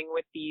while living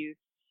with these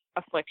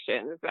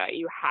afflictions that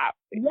you have.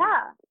 I mean,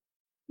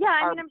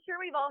 I'm sure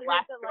we've all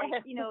heard that,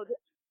 like, you know,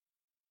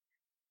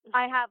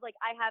 I have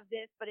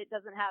this, but it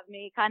doesn't have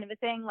me, kind of a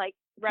thing. Like,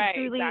 right,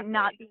 truly exactly.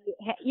 not be,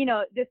 you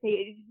know,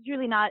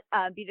 truly not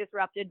be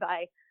disrupted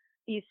by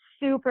these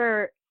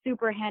super,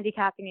 super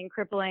handicapping and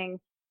crippling,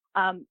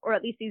 or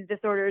at least these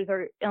disorders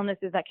or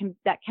illnesses that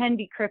can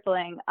be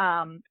crippling,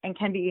 and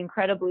can be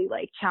incredibly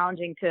like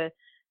challenging to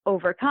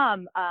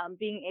overcome.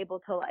 Being able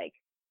to, like,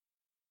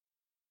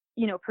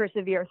 you know,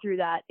 persevere through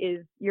that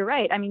is, you're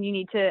right. I mean, you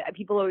need to,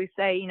 people always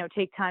say, you know,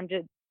 take time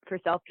for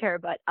self-care,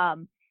 but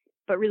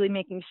really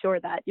making sure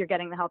that you're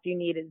getting the help you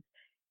need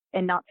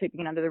and not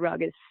sweeping it under the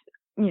rug is,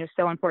 you know,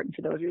 so important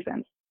for those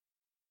reasons.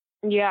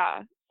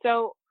 Yeah.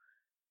 So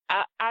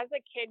as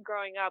a kid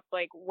growing up,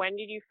 like, when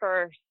did you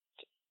first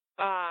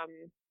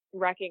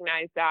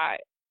recognize that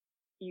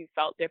you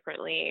felt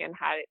differently and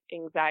had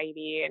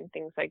anxiety and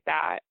things like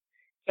that?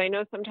 So I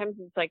know sometimes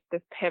it's like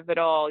this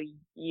pivotal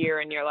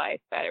year in your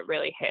life that it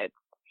really hits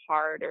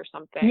hard or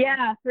something.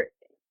 Yeah,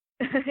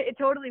 it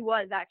totally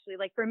was, actually.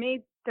 Like, for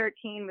me,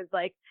 13 was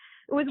like,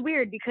 it was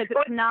weird because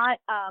it's not,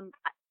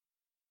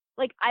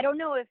 like, I don't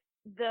know if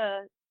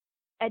the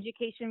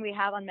education we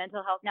have on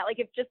mental health now, like,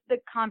 if just the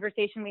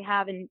conversation we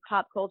have in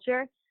pop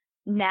culture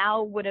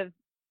now would have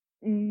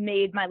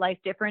made my life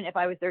different if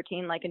I was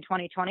 13, like in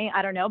 2020,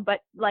 I don't know. But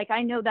like,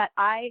 I know that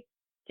I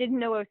didn't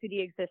know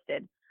OCD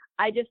existed.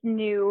 I just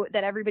knew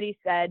that everybody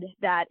said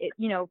that it,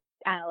 you know,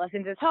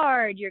 adolescence is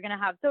hard. You're going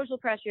to have social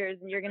pressures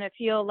and you're going to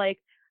feel like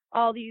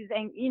all these,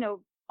 you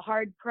know,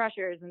 hard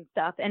pressures and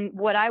stuff. And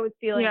what I was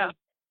feeling was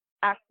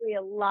actually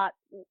a lot,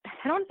 I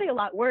don't want to say a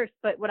lot worse,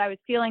 but what I was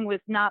feeling was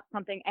not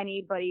something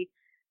anybody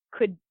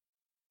could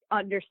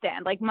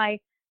understand. Like, my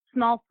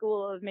small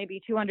school of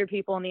maybe 200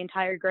 people in the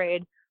entire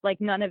grade, like,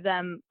 none of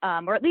them,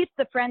 or at least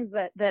the friends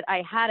that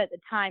I had at the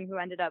time who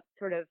ended up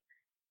sort of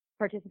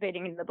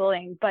participating in the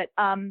bullying, but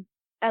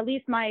at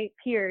least my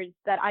peers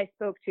that I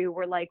spoke to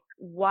were like,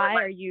 why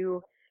are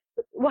you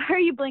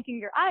blinking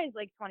your eyes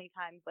like 20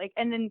 times? Like,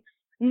 and then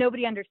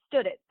nobody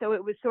understood it. So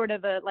it was sort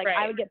of a, like,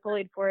 I would get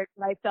bullied for it,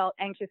 and I felt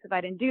anxious if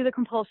I didn't do the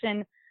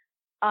compulsion.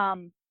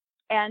 And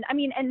I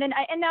mean, and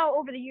now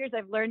over the years,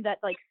 I've learned that,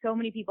 like, so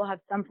many people have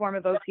some form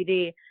of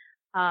OCD.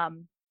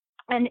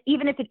 And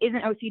even if it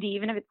isn't OCD,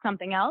 even if it's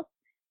something else,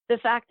 the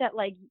fact that,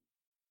 like,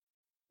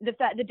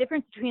 the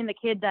difference between the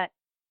kid that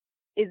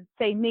is,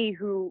 say, me,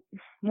 who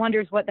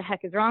wonders what the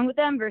heck is wrong with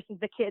them, versus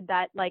the kid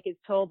that, like, is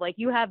told, like,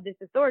 you have this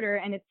disorder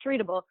and it's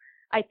treatable.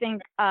 I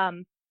think,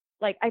 I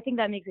think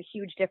that makes a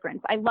huge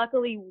difference. I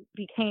luckily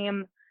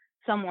became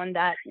someone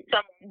that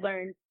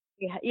learned,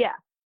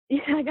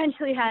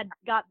 eventually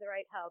got the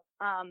right help.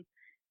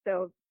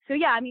 So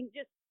yeah, I mean,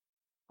 just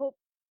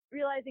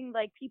realizing,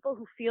 like, people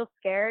who feel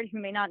scared, who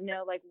may not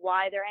know, like,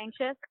 why they're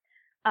anxious.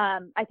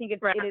 I think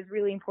it is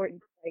really important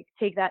to, like,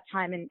 take that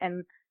time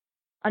and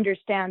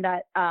understand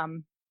that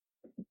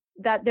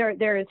that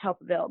there is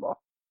help available.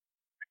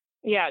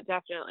 Yeah,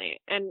 definitely.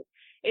 And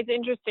it's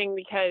interesting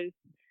because,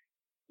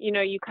 you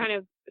know, you kind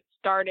of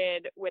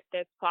started with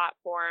this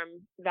platform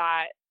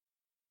that,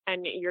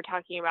 and you're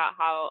talking about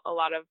how a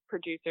lot of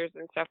producers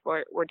and stuff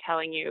were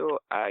telling you,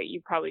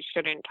 you probably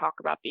shouldn't talk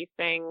about these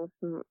things,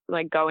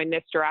 like, go in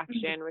this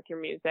direction with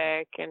your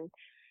music. And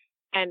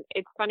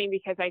it's funny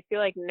because I feel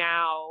like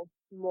now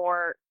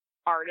more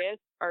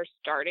artists are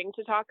starting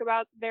to talk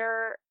about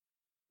their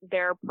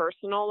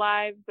personal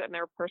lives and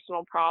their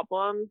personal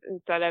problems,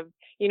 instead of,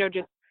 you know,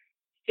 just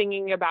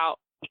singing about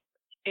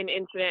an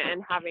incident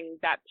and having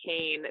that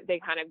pain. They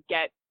kind of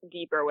get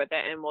deeper with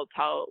it and will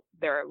tell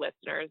their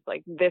listeners,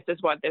 like, this is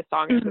what this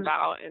song is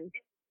about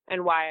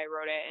and why I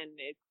wrote it. And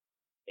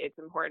it's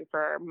important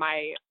for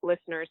my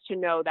listeners to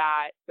know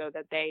that, so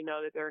that they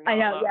know that they're not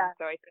alone. Yeah.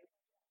 So I think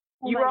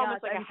you were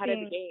almost like ahead of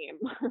the game.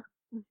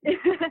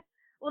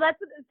 Well, that's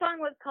what the song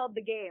was called,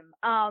 The Game,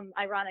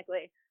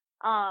 ironically.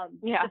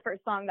 The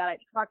first song that I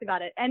talked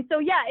about it. And so,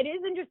 yeah, it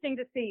is interesting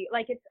to see,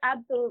 like, it's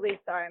absolutely,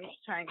 sorry, I'm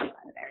just trying to find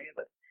an area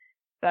with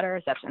better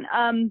reception.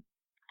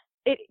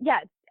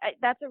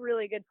 That's a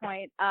really good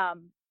point.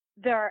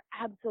 There are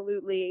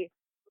absolutely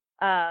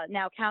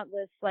now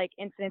countless, like,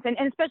 incidents, and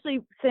especially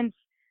since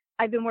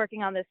I've been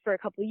working on this for a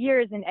couple of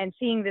years and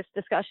seeing this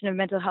discussion of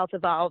mental health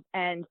evolve,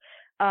 and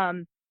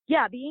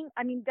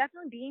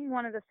definitely being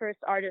one of the first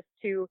artists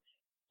to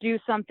do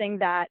something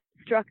that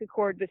struck a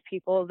chord with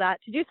people,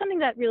 to do something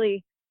that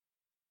really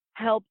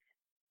helped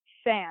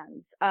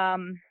fans.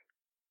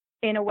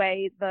 in a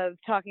way of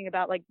talking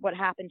about like what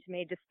happened to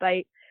me,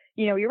 despite,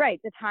 you know, you're right,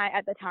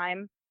 at the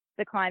time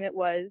the climate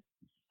was,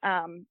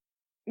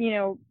 you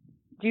know,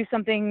 do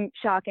something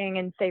shocking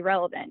and stay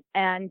relevant.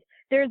 And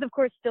there's of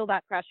course still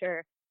that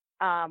pressure,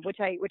 which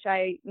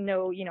I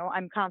know, you know,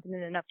 I'm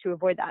confident enough to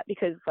avoid that,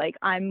 because like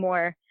I've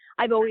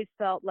always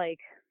felt like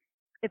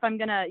if I'm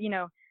gonna, you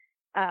know,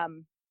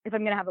 if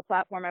I'm gonna have a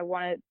platform, I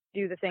want to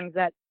do the things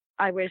that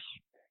I wish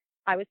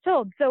I was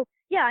told. So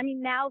yeah, I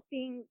mean, now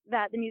seeing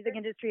that the music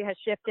industry has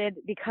shifted,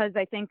 because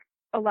I think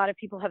a lot of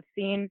people have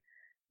seen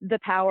the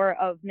power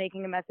of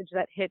making a message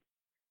that hits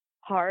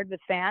hard with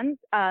fans.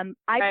 I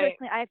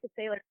personally, I have to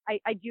say, like,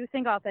 I do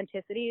think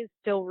authenticity is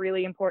still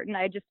really important.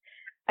 I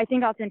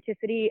think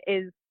authenticity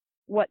is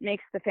what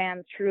makes the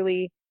fans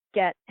truly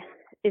get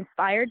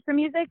inspired for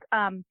music.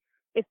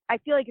 I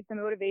feel like if the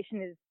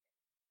motivation is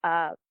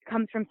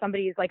comes from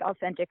somebody's like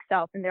authentic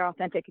self and their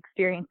authentic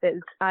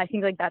experiences, I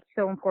think like that's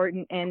so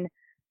important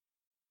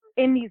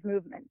in these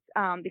movements,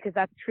 because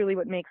that's truly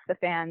what makes the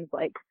fans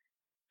like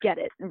get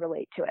it and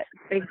relate to it.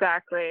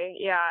 Exactly.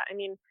 Yeah. I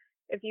mean,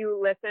 if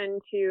you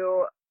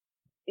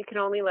can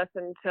only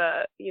listen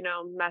to, you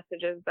know,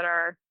 messages that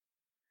are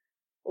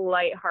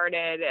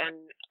lighthearted and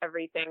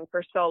everything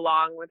for so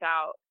long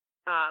without,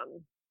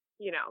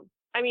 you know,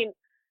 I mean,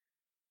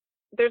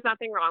 there's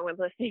nothing wrong with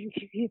listening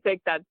to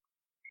music that's,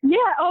 yeah,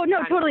 oh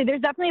no, totally.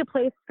 There's definitely a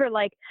place for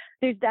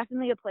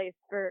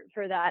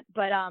that.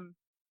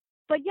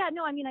 But yeah,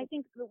 no, I mean, I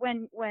think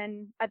when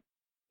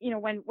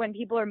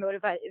people are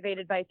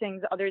motivated by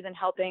things other than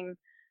helping,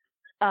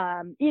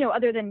 you know,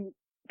 other than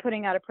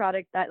putting out a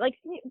product that, like,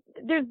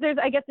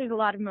 I guess there's a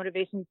lot of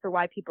motivations for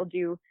why people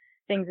do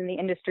things in the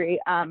industry.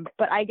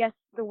 But I guess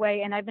the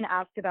way, and I've been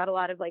asked about a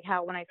lot of like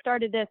how when I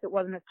started this, it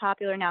wasn't as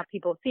popular. Now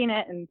people have seen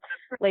it and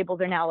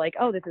labels are now like,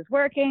 oh, this is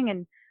working.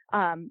 And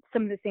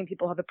some of the same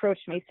people have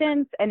approached me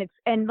since.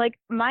 And like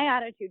my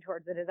attitude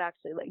towards it is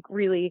actually like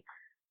really,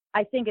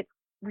 I think it's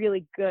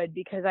really good,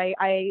 because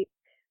I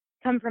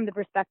come from the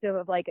perspective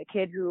of like a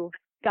kid who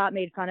got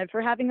made fun of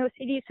for having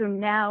OCD. So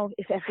now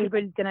if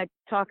everybody's going to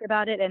talk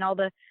about it, and all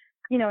the,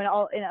 you know,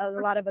 and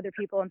a lot of other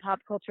people in pop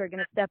culture are going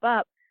to step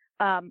up,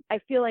 I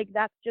feel like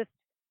that's just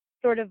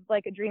sort of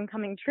like a dream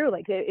coming true.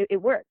 Like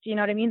it worked. You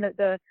know what I mean?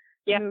 The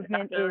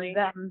movement definitely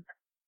is,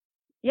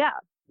 yeah.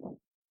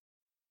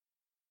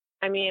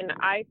 I mean,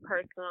 I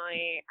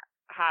personally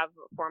have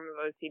a form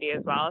of OCD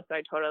as well, so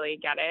I totally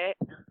get it.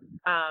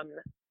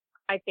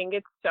 I think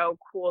it's so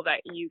cool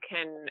that you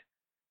can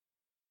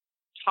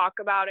talk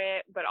about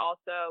it, but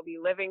also be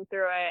living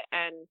through it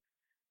and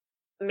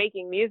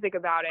making music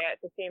about it at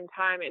the same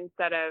time,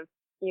 instead of,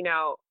 you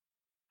know,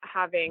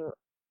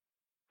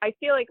 I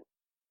feel like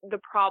the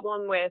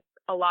problem with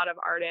a lot of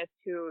artists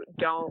who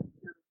don't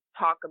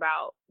talk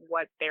about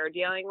what they're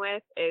dealing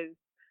with is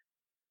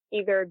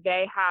either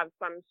they have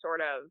some sort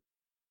of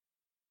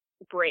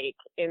break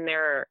in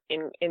their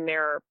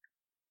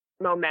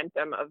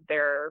momentum of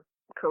their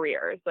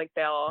careers, like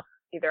they'll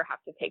either have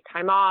to take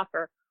time off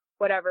or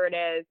whatever it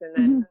is, and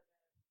then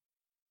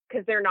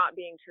because they're not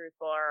being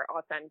truthful or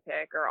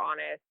authentic or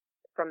honest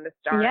from the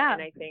start,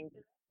 and I think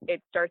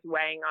it starts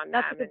weighing on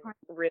them and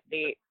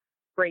really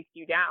breaks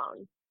you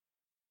down.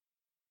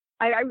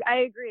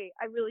 I agree.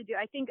 I really do.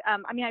 I think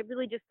I mean, I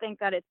really just think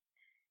that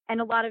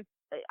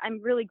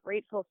I'm really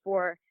grateful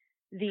for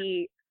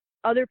the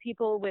other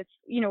people with,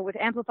 you know, with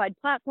amplified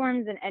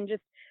platforms and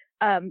just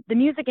the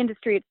music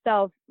industry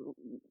itself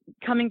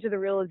coming to the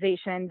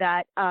realization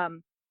that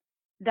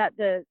that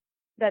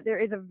there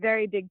is a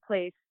very big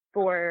place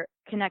for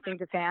connecting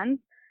to fans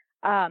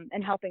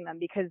and helping them,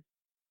 because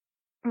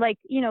like,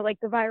 you know, like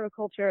the viral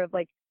culture of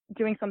like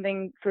doing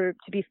something to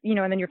be, you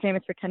know, and then you're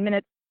famous for 10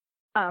 minutes.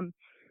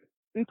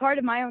 And part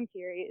of my own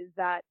theory is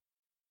that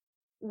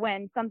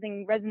when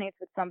something resonates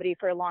with somebody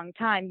for a long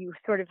time, you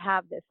sort of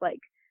have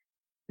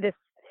this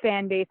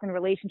fan base and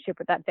relationship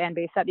with that fan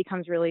base that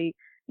becomes really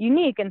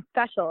unique and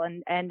special.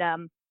 And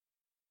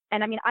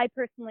I mean, I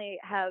personally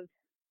have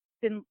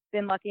been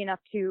lucky enough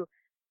to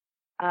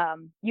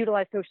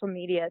utilize social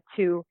media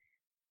to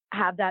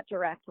have that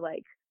direct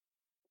like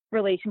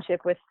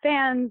relationship with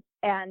fans,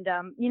 and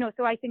you know,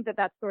 so I think that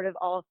that's sort of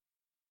all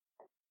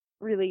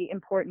really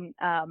important,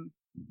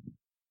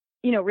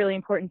 you know, really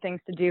important things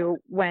to do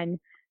when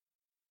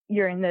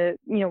you're in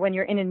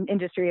an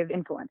industry of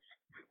influence.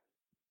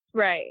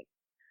 Right.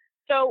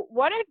 So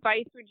what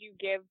advice would you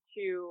give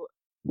to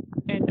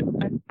an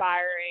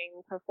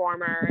aspiring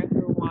performer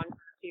who wants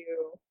to,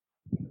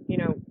 you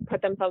know,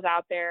 put themselves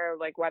out there,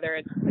 like whether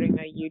it's putting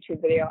a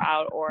YouTube video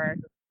out or,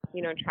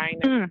 you know,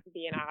 trying to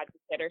be an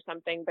advocate or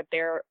something, but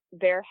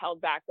they're held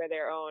back by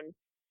their own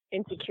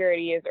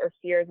insecurities or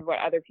fears of what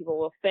other people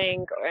will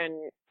think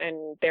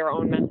and their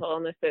own mental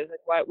illnesses?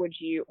 Like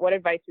what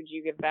advice would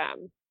you give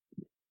them?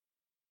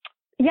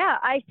 Yeah,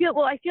 I feel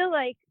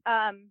like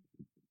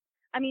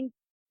I mean,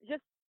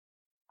 just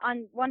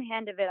on one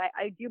hand of it,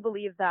 I do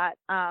believe that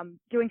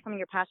doing something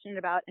you're passionate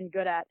about and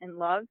good at and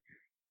love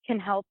can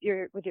help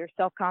with your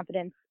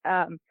self-confidence.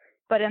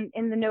 But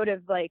in the note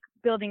of like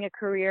building a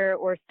career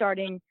or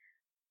starting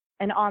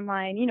an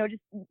online,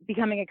 just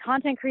becoming a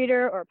content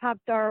creator or a pop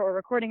star or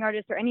recording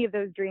artist or any of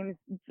those dreams.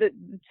 The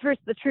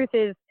truth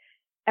is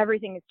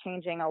everything is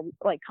changing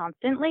like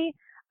constantly.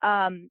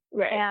 Right.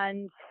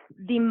 And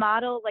the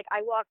model, like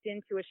I walked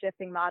into a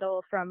shifting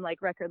model from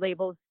like record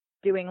labels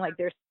doing like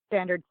their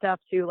standard stuff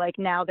to like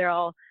now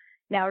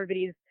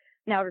everybody's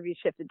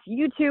shifted to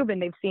YouTube, and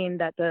they've seen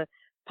that the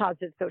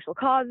positive social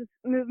cause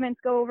movements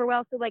go over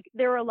well. So like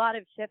there are a lot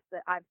of shifts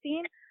that I've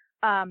seen.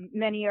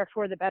 Many are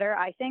for the better,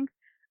 I think.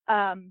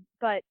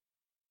 But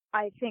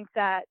I think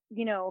that,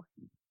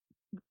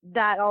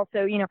 that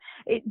also,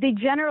 the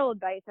general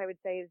advice I would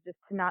say is just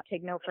to not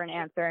take no for an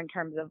answer in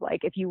terms of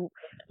like, if you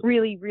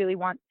really, really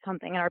want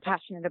something and are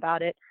passionate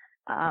about it,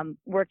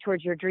 work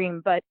towards your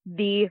dream. But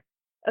the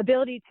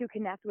ability to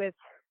connect with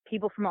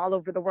people from all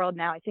over the world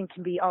now, I think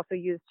can be also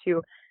used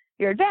to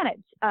your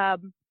advantage.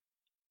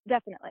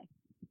 Definitely.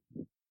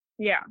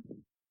 Yeah.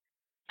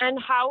 And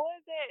how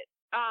was it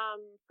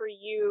for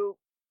you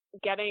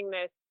getting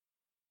this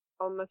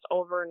almost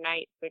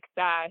overnight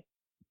success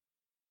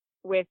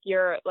with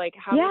your, like,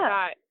 how was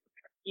that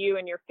you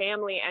and your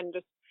family, and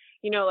just,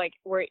 like,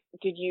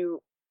 did you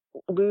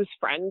lose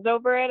friends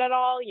over it at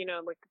all?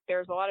 Like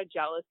there's a lot of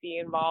jealousy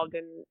involved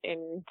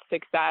in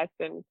success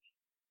and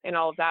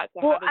all of that.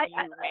 So well, how did you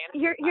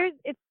manage here's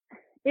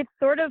it's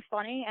sort of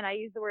funny, and I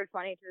use the word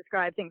funny to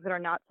describe things that are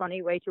not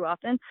funny way too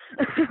often.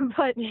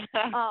 But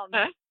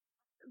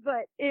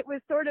but it was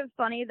sort of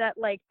funny that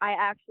like I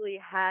actually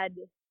had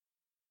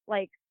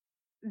like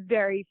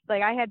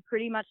I had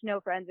pretty much no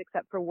friends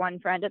except for one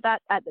friend at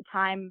the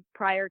time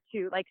prior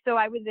to, like, so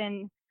I was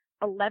in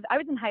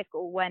high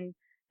school when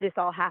this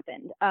all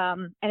happened.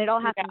 And it all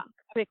happened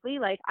quickly.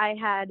 Like I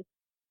had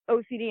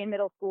OCD in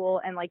middle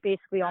school, and like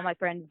basically all my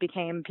friends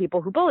became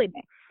people who bullied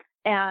me,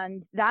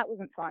 and that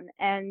wasn't fun.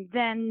 And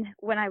then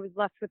when I was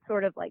left with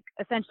sort of like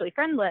essentially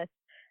friendless,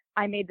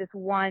 I made this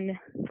one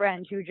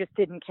friend who just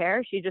didn't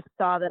care. She just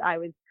saw that I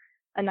was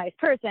a nice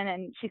person,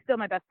 and she's still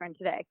my best friend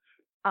today.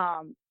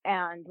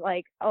 And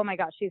like, oh my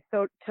gosh, she's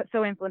so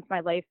influenced my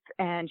life,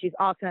 and she's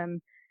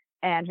awesome,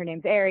 and her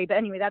name's Ari. But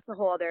anyway, that's a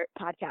whole other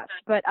podcast.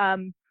 But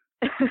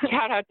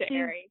shout out to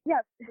Ari.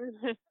 Yes.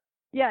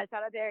 Yeah,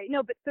 shout out to Ari.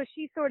 No, but so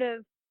she sort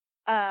of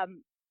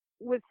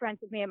was friends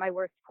with me at my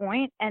worst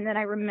point. And then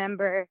I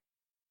remember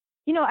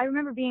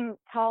being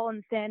tall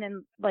and thin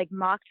and like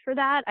mocked for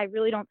that. I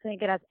really don't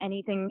think it had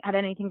anything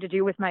to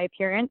do with my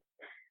appearance.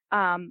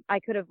 I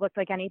could have looked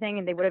like anything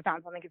and they would have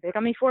found something to pick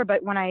on me for.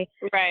 But when I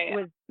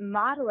was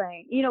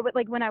modeling,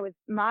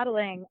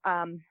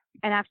 and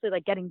actually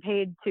like getting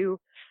paid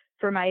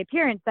for my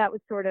appearance, that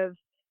was sort of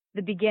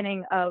the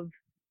beginning of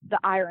the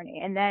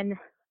irony. And then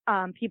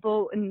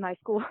people in my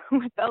school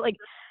felt like,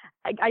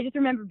 I just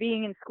remember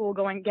being in school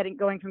going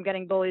from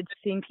getting bullied to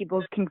seeing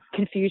people's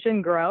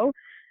confusion grow.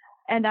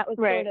 And that was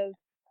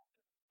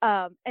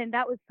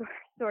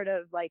sort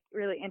of like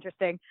really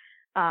interesting,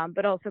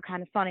 but also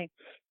kind of funny.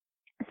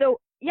 So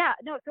I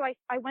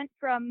went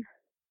from,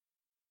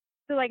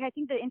 so like, I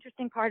think the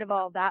interesting part of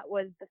all of that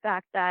was the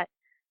fact that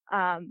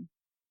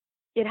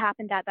it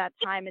happened at that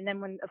time. And then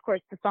when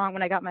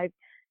I got my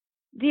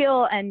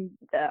deal and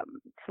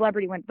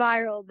Celebrity went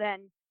viral,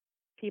 then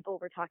people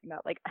were talking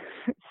about like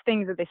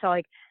things that they saw,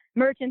 like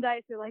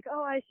merchandise. They're like,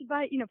 oh, I should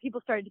buy,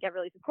 people started to get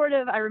really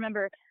supportive. I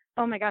remember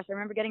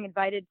getting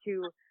invited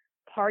to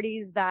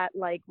parties that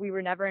like we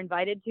were never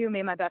invited to, me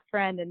and my best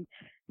friend,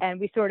 and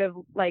we sort of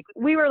like,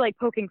 we were like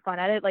poking fun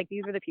at it, like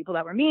these were the people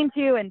that were mean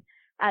to. And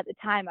at the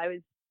time I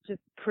was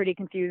just pretty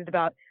confused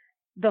about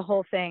the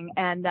whole thing.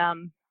 And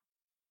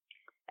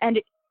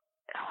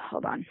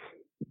hold on,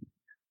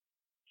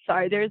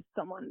 sorry, there's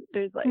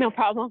like, no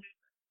problem.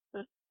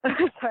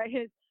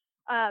 sorry.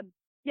 But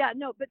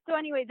so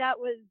anyway, that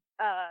was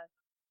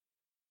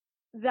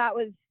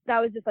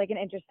just like an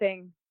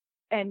interesting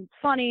and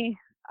funny,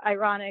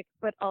 ironic,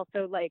 but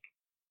also like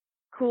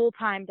cool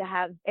time to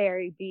have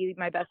Ari be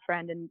my best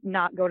friend and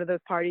not go to those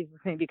parties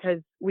with me, because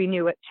we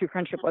knew what true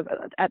friendship was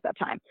at that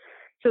time.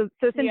 So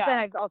since then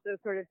I've also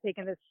sort of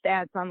taken this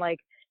stance on like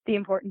the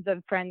importance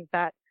of friends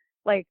that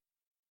like,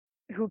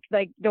 who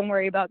like don't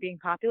worry about being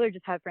popular,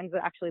 just have friends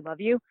that actually love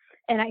you.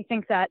 And I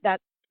think that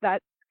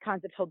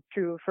concept holds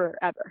true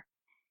forever.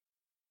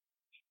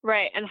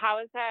 Right. And how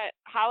it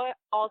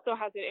also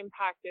has it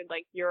impacted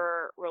like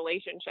your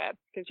relationships?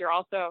 Because you're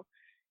also,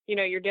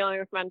 you're dealing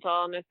with mental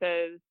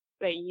illnesses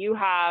that you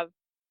have,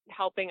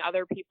 helping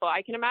other people.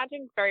 I can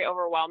imagine it's very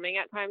overwhelming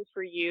at times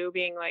for you,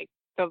 being like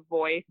the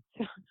voice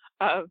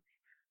of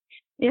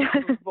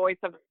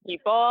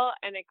people,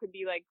 and it could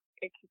be like,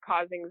 it could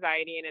cause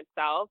anxiety in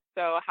itself.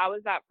 So how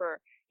is that for,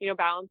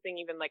 balancing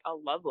even like a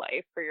love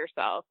life for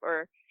yourself,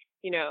 or,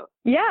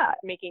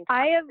 making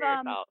time for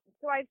yourself?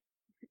 So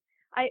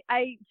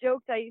I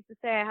joked, I used to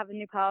say I have a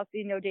new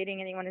policy, no dating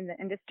anyone in the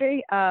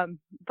industry.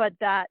 But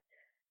that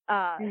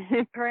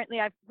currently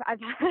I have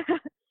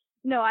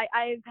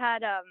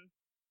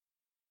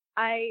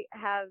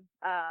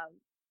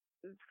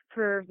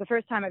for the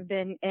first time I've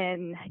been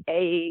in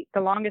the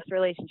longest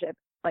relationship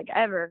like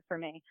ever for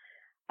me.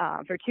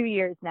 for 2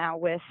 years now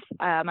with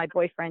my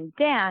boyfriend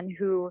Dan,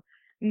 who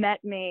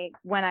met me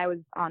when I was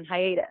on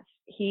hiatus.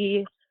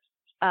 He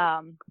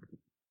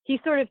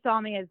sort of saw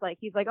me as like,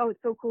 he's like, oh,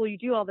 it's so cool you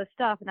do all this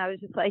stuff, and I was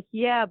just like,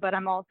 yeah, but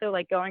I'm also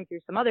like going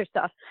through some other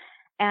stuff.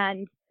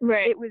 And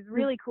it was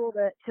really cool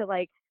to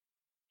like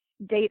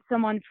date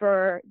someone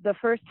for the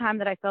first time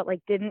that I felt like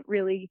didn't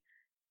really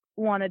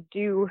want to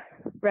do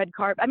red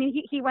carpet. I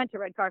mean, he went to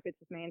red carpets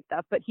with me and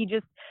stuff, but he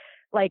just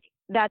like,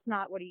 that's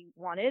not what he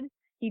wanted.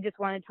 He just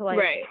wanted to like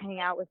hang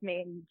out with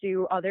me and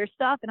do other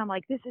stuff. And I'm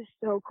like, this is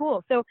so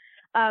cool. So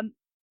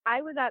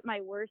I was at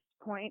my worst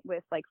point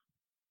with like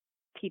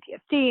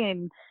PTSD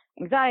and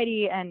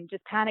anxiety and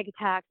just panic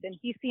attacks. And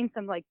he's seen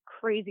some like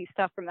crazy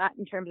stuff from that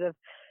in terms of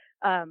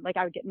like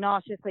I would get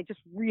nauseous, like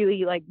just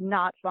really like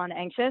not fun,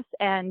 anxious.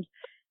 And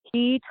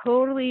he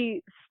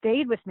totally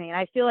stayed with me. And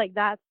I feel like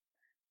that's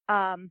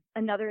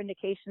another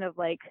indication of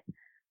like,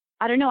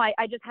 I don't know, I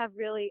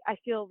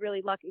feel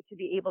really lucky to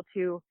be able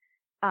to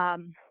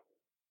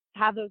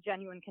have those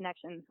genuine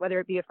connections, whether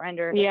it be a friend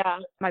or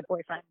my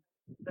boyfriend.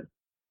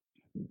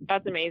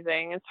 That's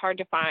amazing. It's hard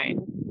to find,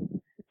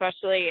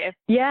 especially if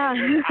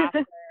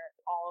after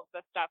all of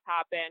the stuff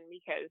happened,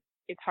 because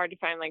it's hard to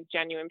find like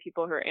genuine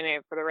people who are in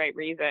it for the right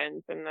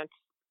reasons, and that's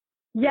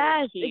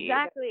key.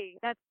 Exactly.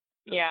 That's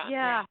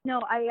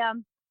no,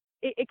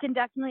 it can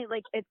definitely,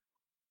 like, it's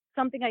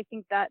something I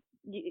think that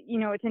you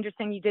know, it's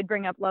interesting you did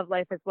bring up love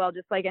life as well,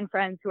 just like, and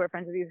friends who are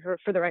friends with you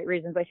for the right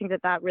reasons. I think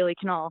that really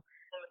can all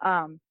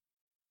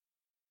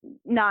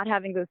not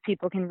having those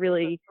people can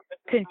really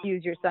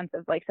confuse your sense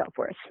of like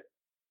self-worth.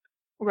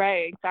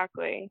 Right,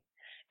 exactly.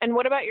 And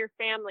what about your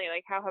family?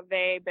 Like, how have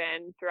they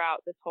been throughout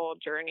this whole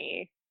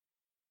journey?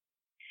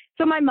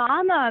 So my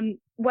mom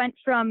went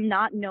from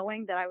not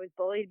knowing that I was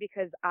bullied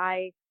because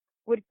I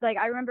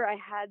remember I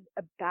had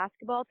a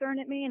basketball thrown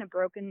at me and a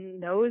broken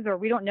nose, or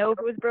we don't know if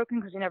it was broken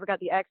because we never got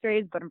the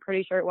x-rays, but I'm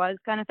pretty sure it was,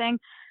 kind of thing.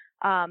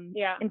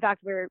 In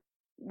fact, we're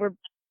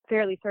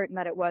fairly certain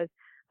that it was.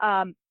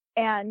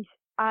 And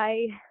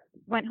I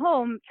went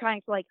home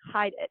trying to like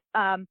hide it.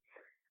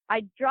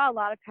 I draw a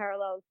lot of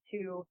parallels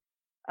to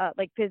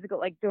like physical,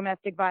 like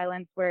domestic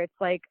violence, where it's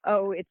like,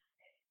 oh,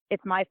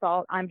 it's my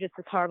fault. I'm just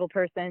this horrible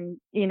person.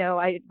 You know,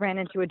 I ran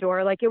into a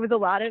door. Like, it was a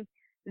lot of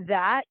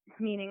that,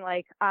 meaning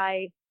like,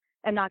 I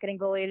am not getting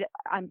bullied.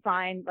 I'm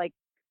fine. Like,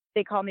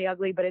 they call me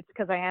ugly, but it's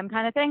because I am,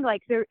 kind of thing.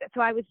 Like, so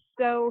I was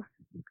so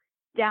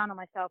down on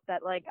myself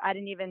that like, I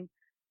didn't even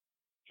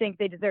think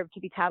they deserved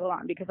to be tattled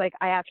on, because like,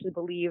 I actually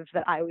believed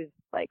that I was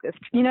like this,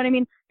 you know what I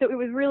mean? So it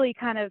was really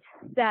kind of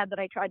sad that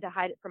I tried to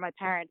hide it from my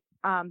parents.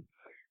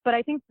 But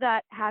I think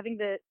that having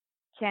the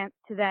chance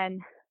to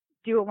then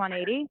do a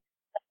 180,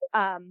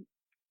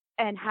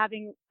 and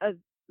having a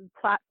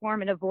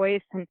platform and a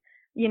voice, and,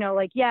 you know,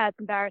 like, yeah, it's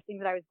embarrassing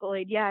that I was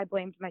bullied. Yeah, I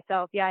blamed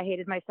myself. Yeah, I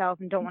hated myself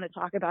and don't want to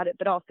talk about it.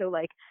 But also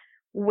like,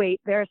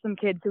 wait, there are some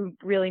kids who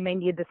really may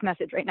need this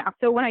message right now.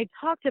 So when I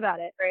talked about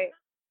it,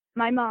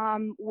 my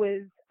mom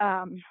was,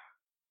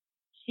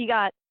 she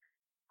got,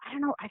 I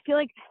don't know, I feel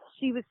like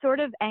she was sort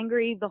of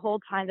angry the whole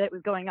time that it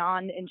was going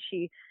on, and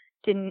she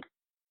didn't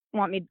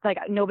want me, like,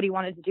 nobody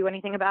wanted to do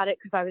anything about it,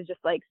 because I was just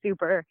like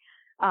super,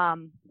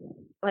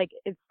 like,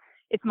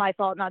 it's my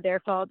fault, not their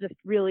fault, just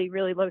really,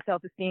 really low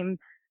self-esteem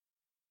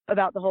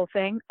about the whole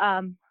thing.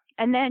 And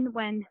then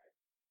when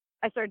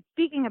I started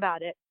speaking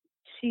about it,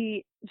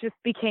 she just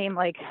became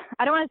like,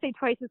 I don't want to say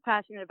twice as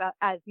passionate about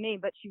as me,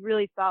 but she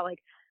really saw, like,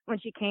 when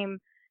she came,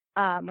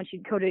 when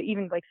she'd go to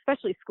even like,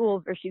 especially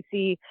schools where she'd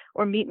see,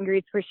 or meet and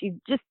greets where she'd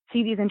just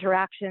see these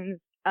interactions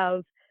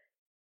of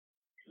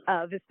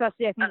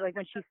especially, I think, like,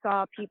 when she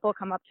saw people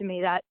come up to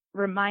me that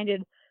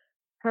reminded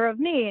her of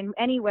me in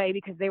any way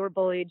because they were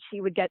bullied,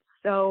 she would get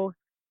so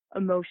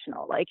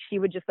emotional. Like, she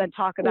would just then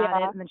talk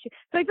about it, and then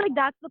so I feel like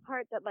that's the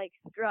part that like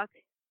struck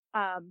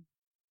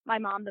my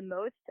mom the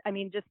most. I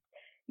mean, just,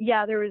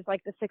 there was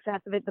like the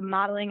success of it, the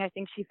modeling, I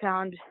think she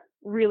found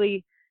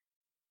really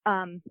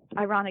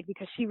ironic,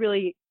 because she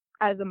really,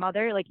 as a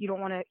mother, like, you don't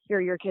want to hear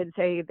your kids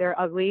say they're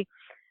ugly,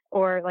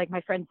 or like,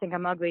 my friends think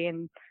I'm ugly,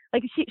 and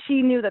like,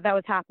 she knew that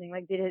was happening.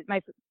 Like,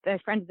 my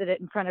friends did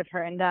it in front of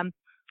her,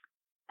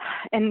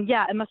 and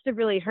yeah, it must have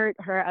really hurt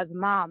her as a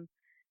mom,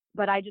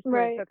 but I just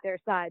sort of took their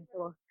side.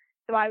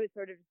 So I was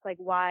sort of just like,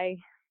 why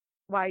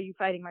are you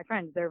fighting my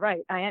friends? They're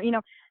right. I am, you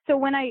know. So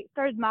when I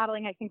started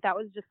modeling, I think that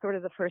was just sort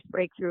of the first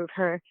breakthrough of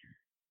her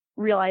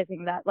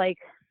realizing that, like,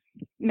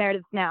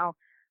 Meredith now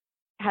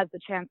has the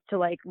chance to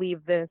like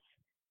leave this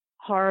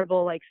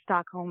horrible like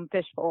Stockholm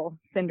fishbowl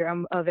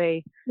syndrome of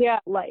a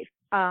life.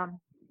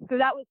 So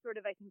that was sort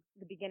of, I think,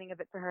 the beginning of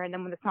it for her. And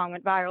then when the song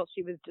went viral,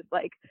 she was just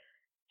like,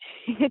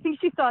 I think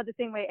she saw it the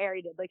same way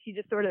Ari did. Like, she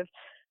just sort of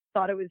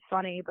thought it was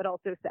funny, but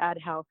also sad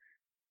how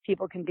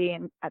people can be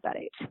at that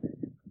age.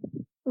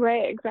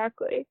 Right,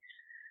 exactly.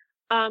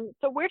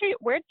 So where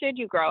did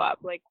you grow up?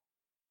 Like,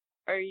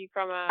 are you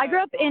from I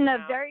grew up in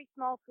a very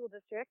small school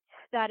district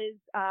that is,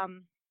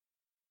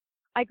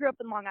 I grew up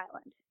in Long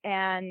Island,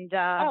 and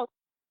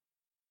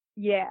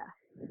yeah.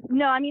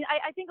 No, I mean,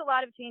 I think a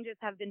lot of changes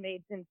have been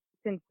made since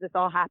this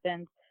all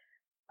happened.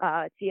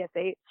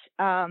 TSH.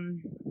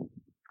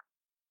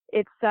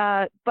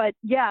 But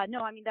yeah,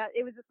 no, I mean that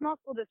it was a small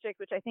school district,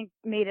 which I think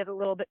made it a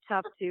little bit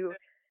tough to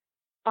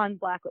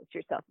unblacklist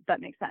yourself, if that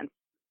makes sense.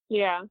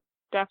 Yeah,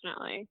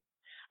 definitely.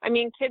 I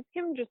mean, kids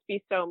can just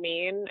be so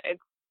mean.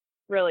 It's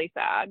really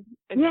sad.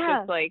 It's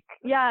just like,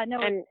 yeah,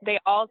 no, and they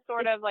all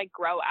sort of like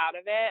grow out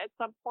of it at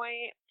some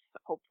point,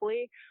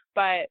 hopefully.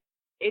 But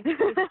it's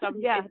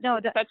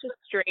such a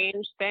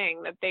strange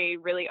thing that they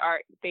really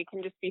are. They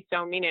can just be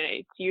so mean, and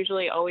it's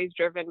usually always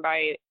driven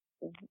by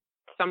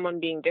someone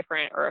being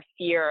different or a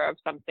fear of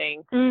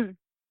something.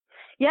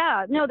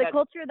 Yeah, no, the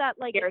culture that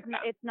like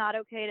it's not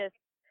okay to.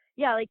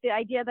 Yeah, like the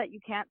idea that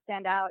you can't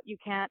stand out, you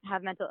can't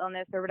have mental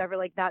illness or whatever,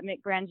 like that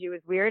brands you as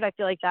weird. I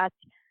feel like that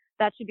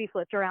should be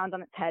flipped around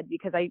on its head,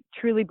 because I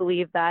truly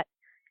believe that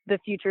the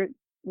future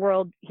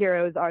world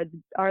heroes are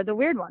the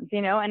weird ones,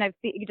 you know. And I've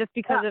seen, just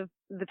because of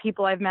the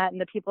people I've met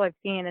and the people I've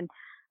seen, and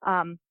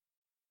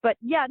but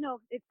yeah, no,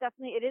 it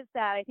is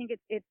sad. I think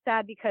it's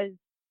sad because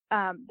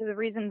the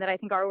reason that I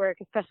think our work,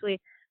 especially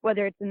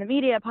whether it's in the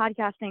media,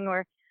 podcasting,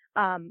 or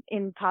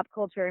in pop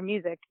culture or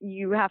music,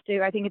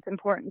 I think it's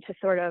important to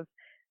sort of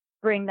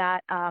bring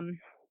that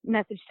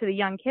message to the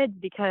young kids,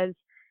 because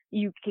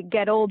you could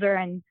get older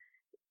and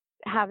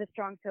have a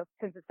strong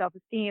sense of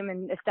self-esteem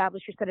and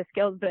establish your set of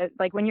skills. But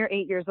like when you're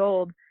 8 years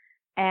old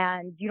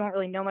and you don't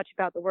really know much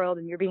about the world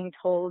and you're being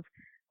told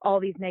all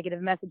these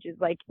negative messages,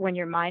 like when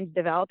your mind's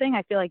developing,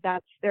 I feel like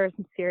there's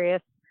some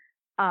serious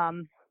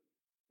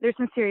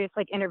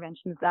like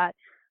interventions that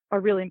are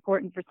really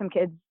important for some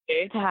kids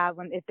to have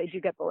if they do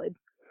get bullied.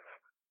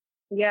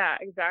 Yeah,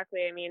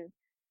 exactly. I mean,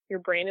 your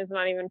brain is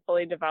not even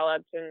fully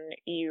developed, and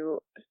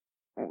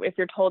if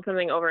you're told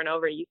something over and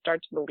over, you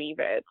start to believe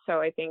it. So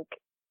I think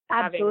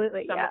having someone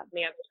on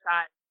the other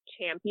side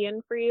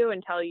champion for you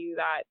and tell you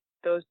that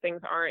those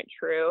things aren't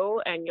true,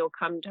 and you'll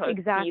come to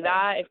see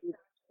that if you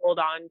hold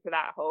on to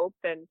that hope,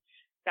 then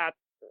that's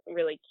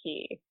really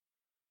key.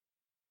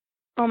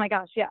 Oh my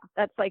gosh, yeah,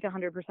 that's like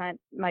 100%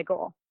 my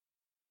goal.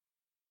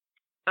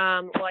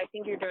 Well, I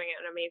think you're doing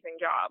an amazing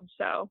job,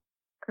 so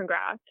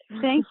congrats.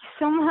 Thank you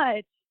so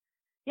much.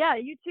 Yeah,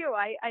 you too.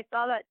 I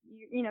saw that,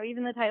 you know,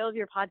 even the title of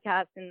your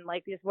podcast and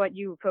like just what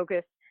you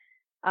focus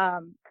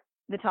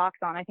the talks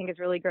on, I think is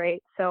really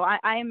great. So I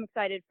am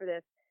excited for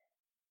this.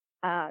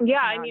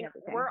 Yeah, I mean,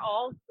 we're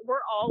all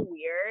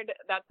weird.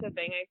 That's the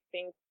thing. I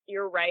think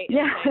you're right in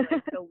saying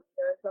like the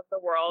leaders of the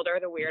world are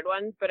the weird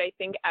ones, but I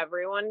think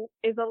everyone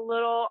is a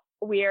little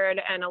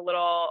weird and a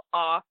little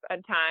off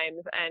at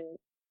times, and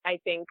I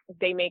think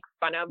they make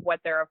fun of what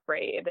they're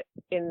afraid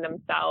in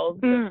themselves.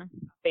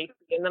 They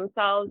see in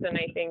themselves, and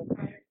I think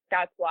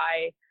that's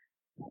why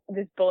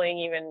this bullying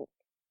even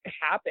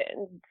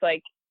happens. It's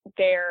like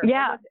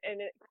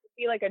and it could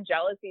be like a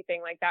jealousy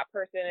thing, like that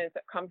person is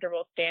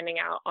comfortable standing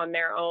out on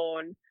their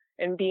own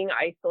and being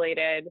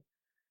isolated,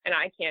 and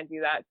I can't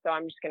do that, so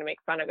I'm just going to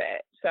make fun of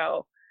it.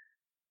 So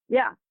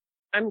yeah,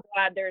 I'm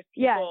glad there's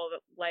people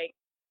like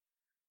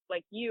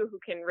you who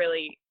can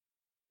really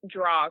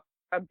draw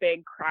a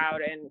big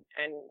crowd and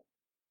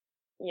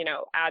you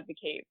know,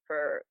 advocate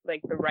for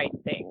like the right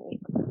thing.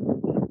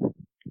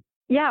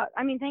 Yeah,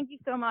 I mean, thank you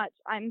so much.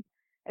 I'm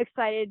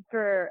excited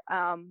for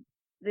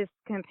this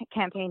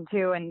campaign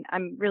too, and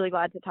I'm really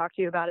glad to talk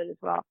to you about it as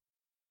well.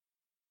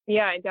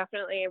 Yeah, I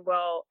definitely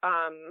will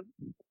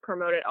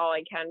promote it all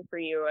I can for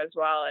you as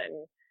well,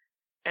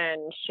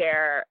 and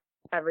share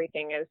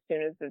everything as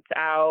soon as it's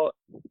out.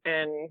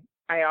 And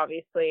I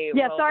obviously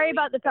sorry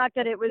about the fact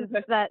that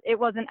it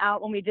wasn't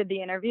out when we did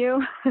the interview.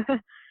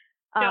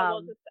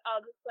 No,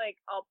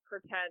 I'll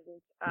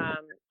pretend,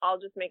 I'll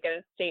just make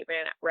a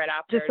statement right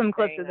after. Just some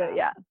clips of it,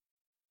 yeah.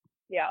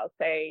 Yeah, I'll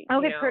say,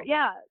 okay,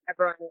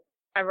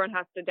 everyone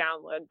has to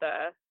download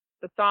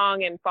the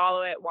song and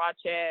follow it, watch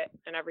it,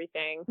 and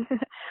everything.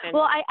 And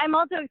well, I'm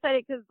also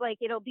excited because, like,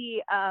 it'll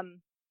be, I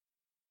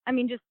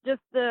mean,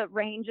 just the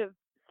range of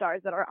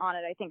stars that are on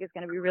it, I think is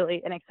going to be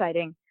really an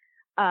exciting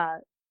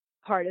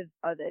part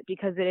of it,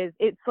 because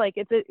it's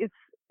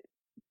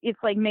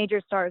like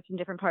major stars from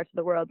different parts of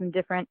the world and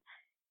different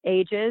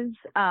ages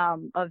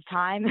of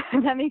time.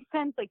 That makes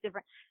sense, like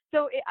different.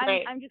 So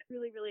I'm just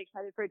really, really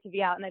excited for it to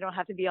be out, and I don't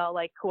have to be all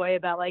like coy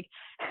about like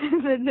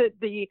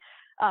the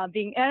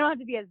being. I don't have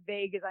to be as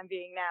vague as I'm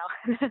being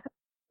now.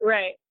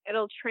 Right.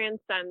 It'll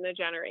transcend the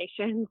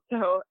generation,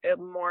 so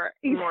more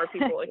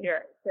people will hear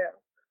it too.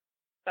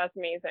 That's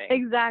amazing.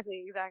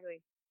 Exactly.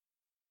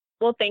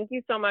 Well, thank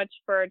you so much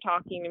for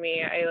talking to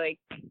me. I like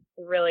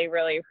really,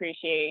 really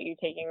appreciate you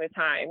taking the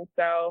time.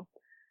 So,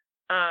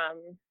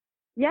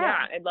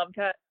 yeah, I'd love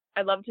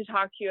to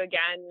talk to you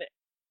again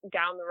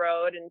down the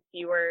road and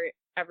see where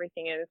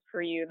everything is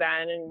for you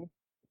then.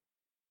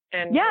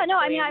 And yeah, no,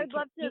 I mean, I would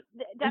love to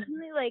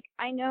definitely, like,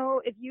 I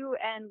know if you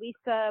and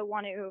Lisa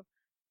want to,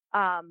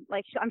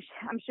 like,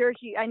 I'm sure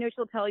I know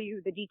she'll tell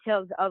you the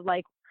details of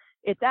like,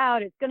 it's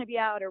out, it's going to be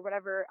out or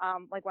whatever,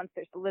 like once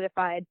they're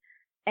solidified.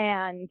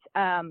 And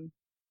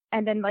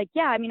then like,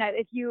 yeah, I mean,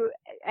 if you,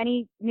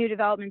 any new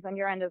developments on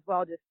your end as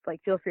well, just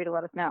like feel free to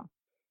let us know.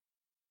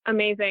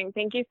 Amazing.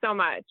 Thank you so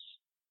much.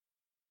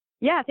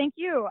 Yeah, thank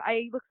you.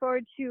 I look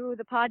forward to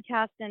the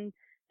podcast and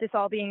this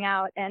all being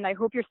out, and I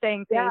hope you're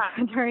staying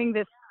safe during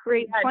this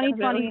great 2020.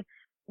 Definitely.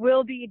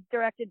 Will be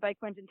directed by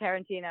Quentin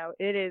Tarantino.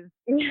 It is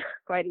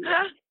quite easy.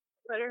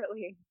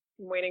 Literally.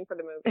 I'm waiting for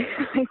the movie.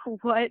 Like,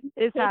 what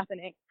is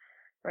happening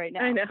right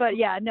now? I know. But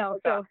yeah, no.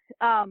 So,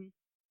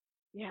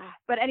 yeah.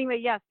 But anyway,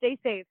 yeah, stay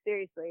safe,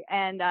 seriously.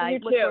 And I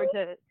look forward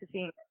to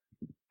seeing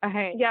it. All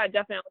right. Yeah,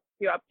 definitely.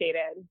 Keep you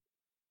updated.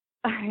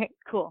 All right,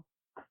 cool.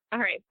 All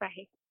right,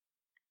 bye.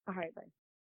 All right, bye.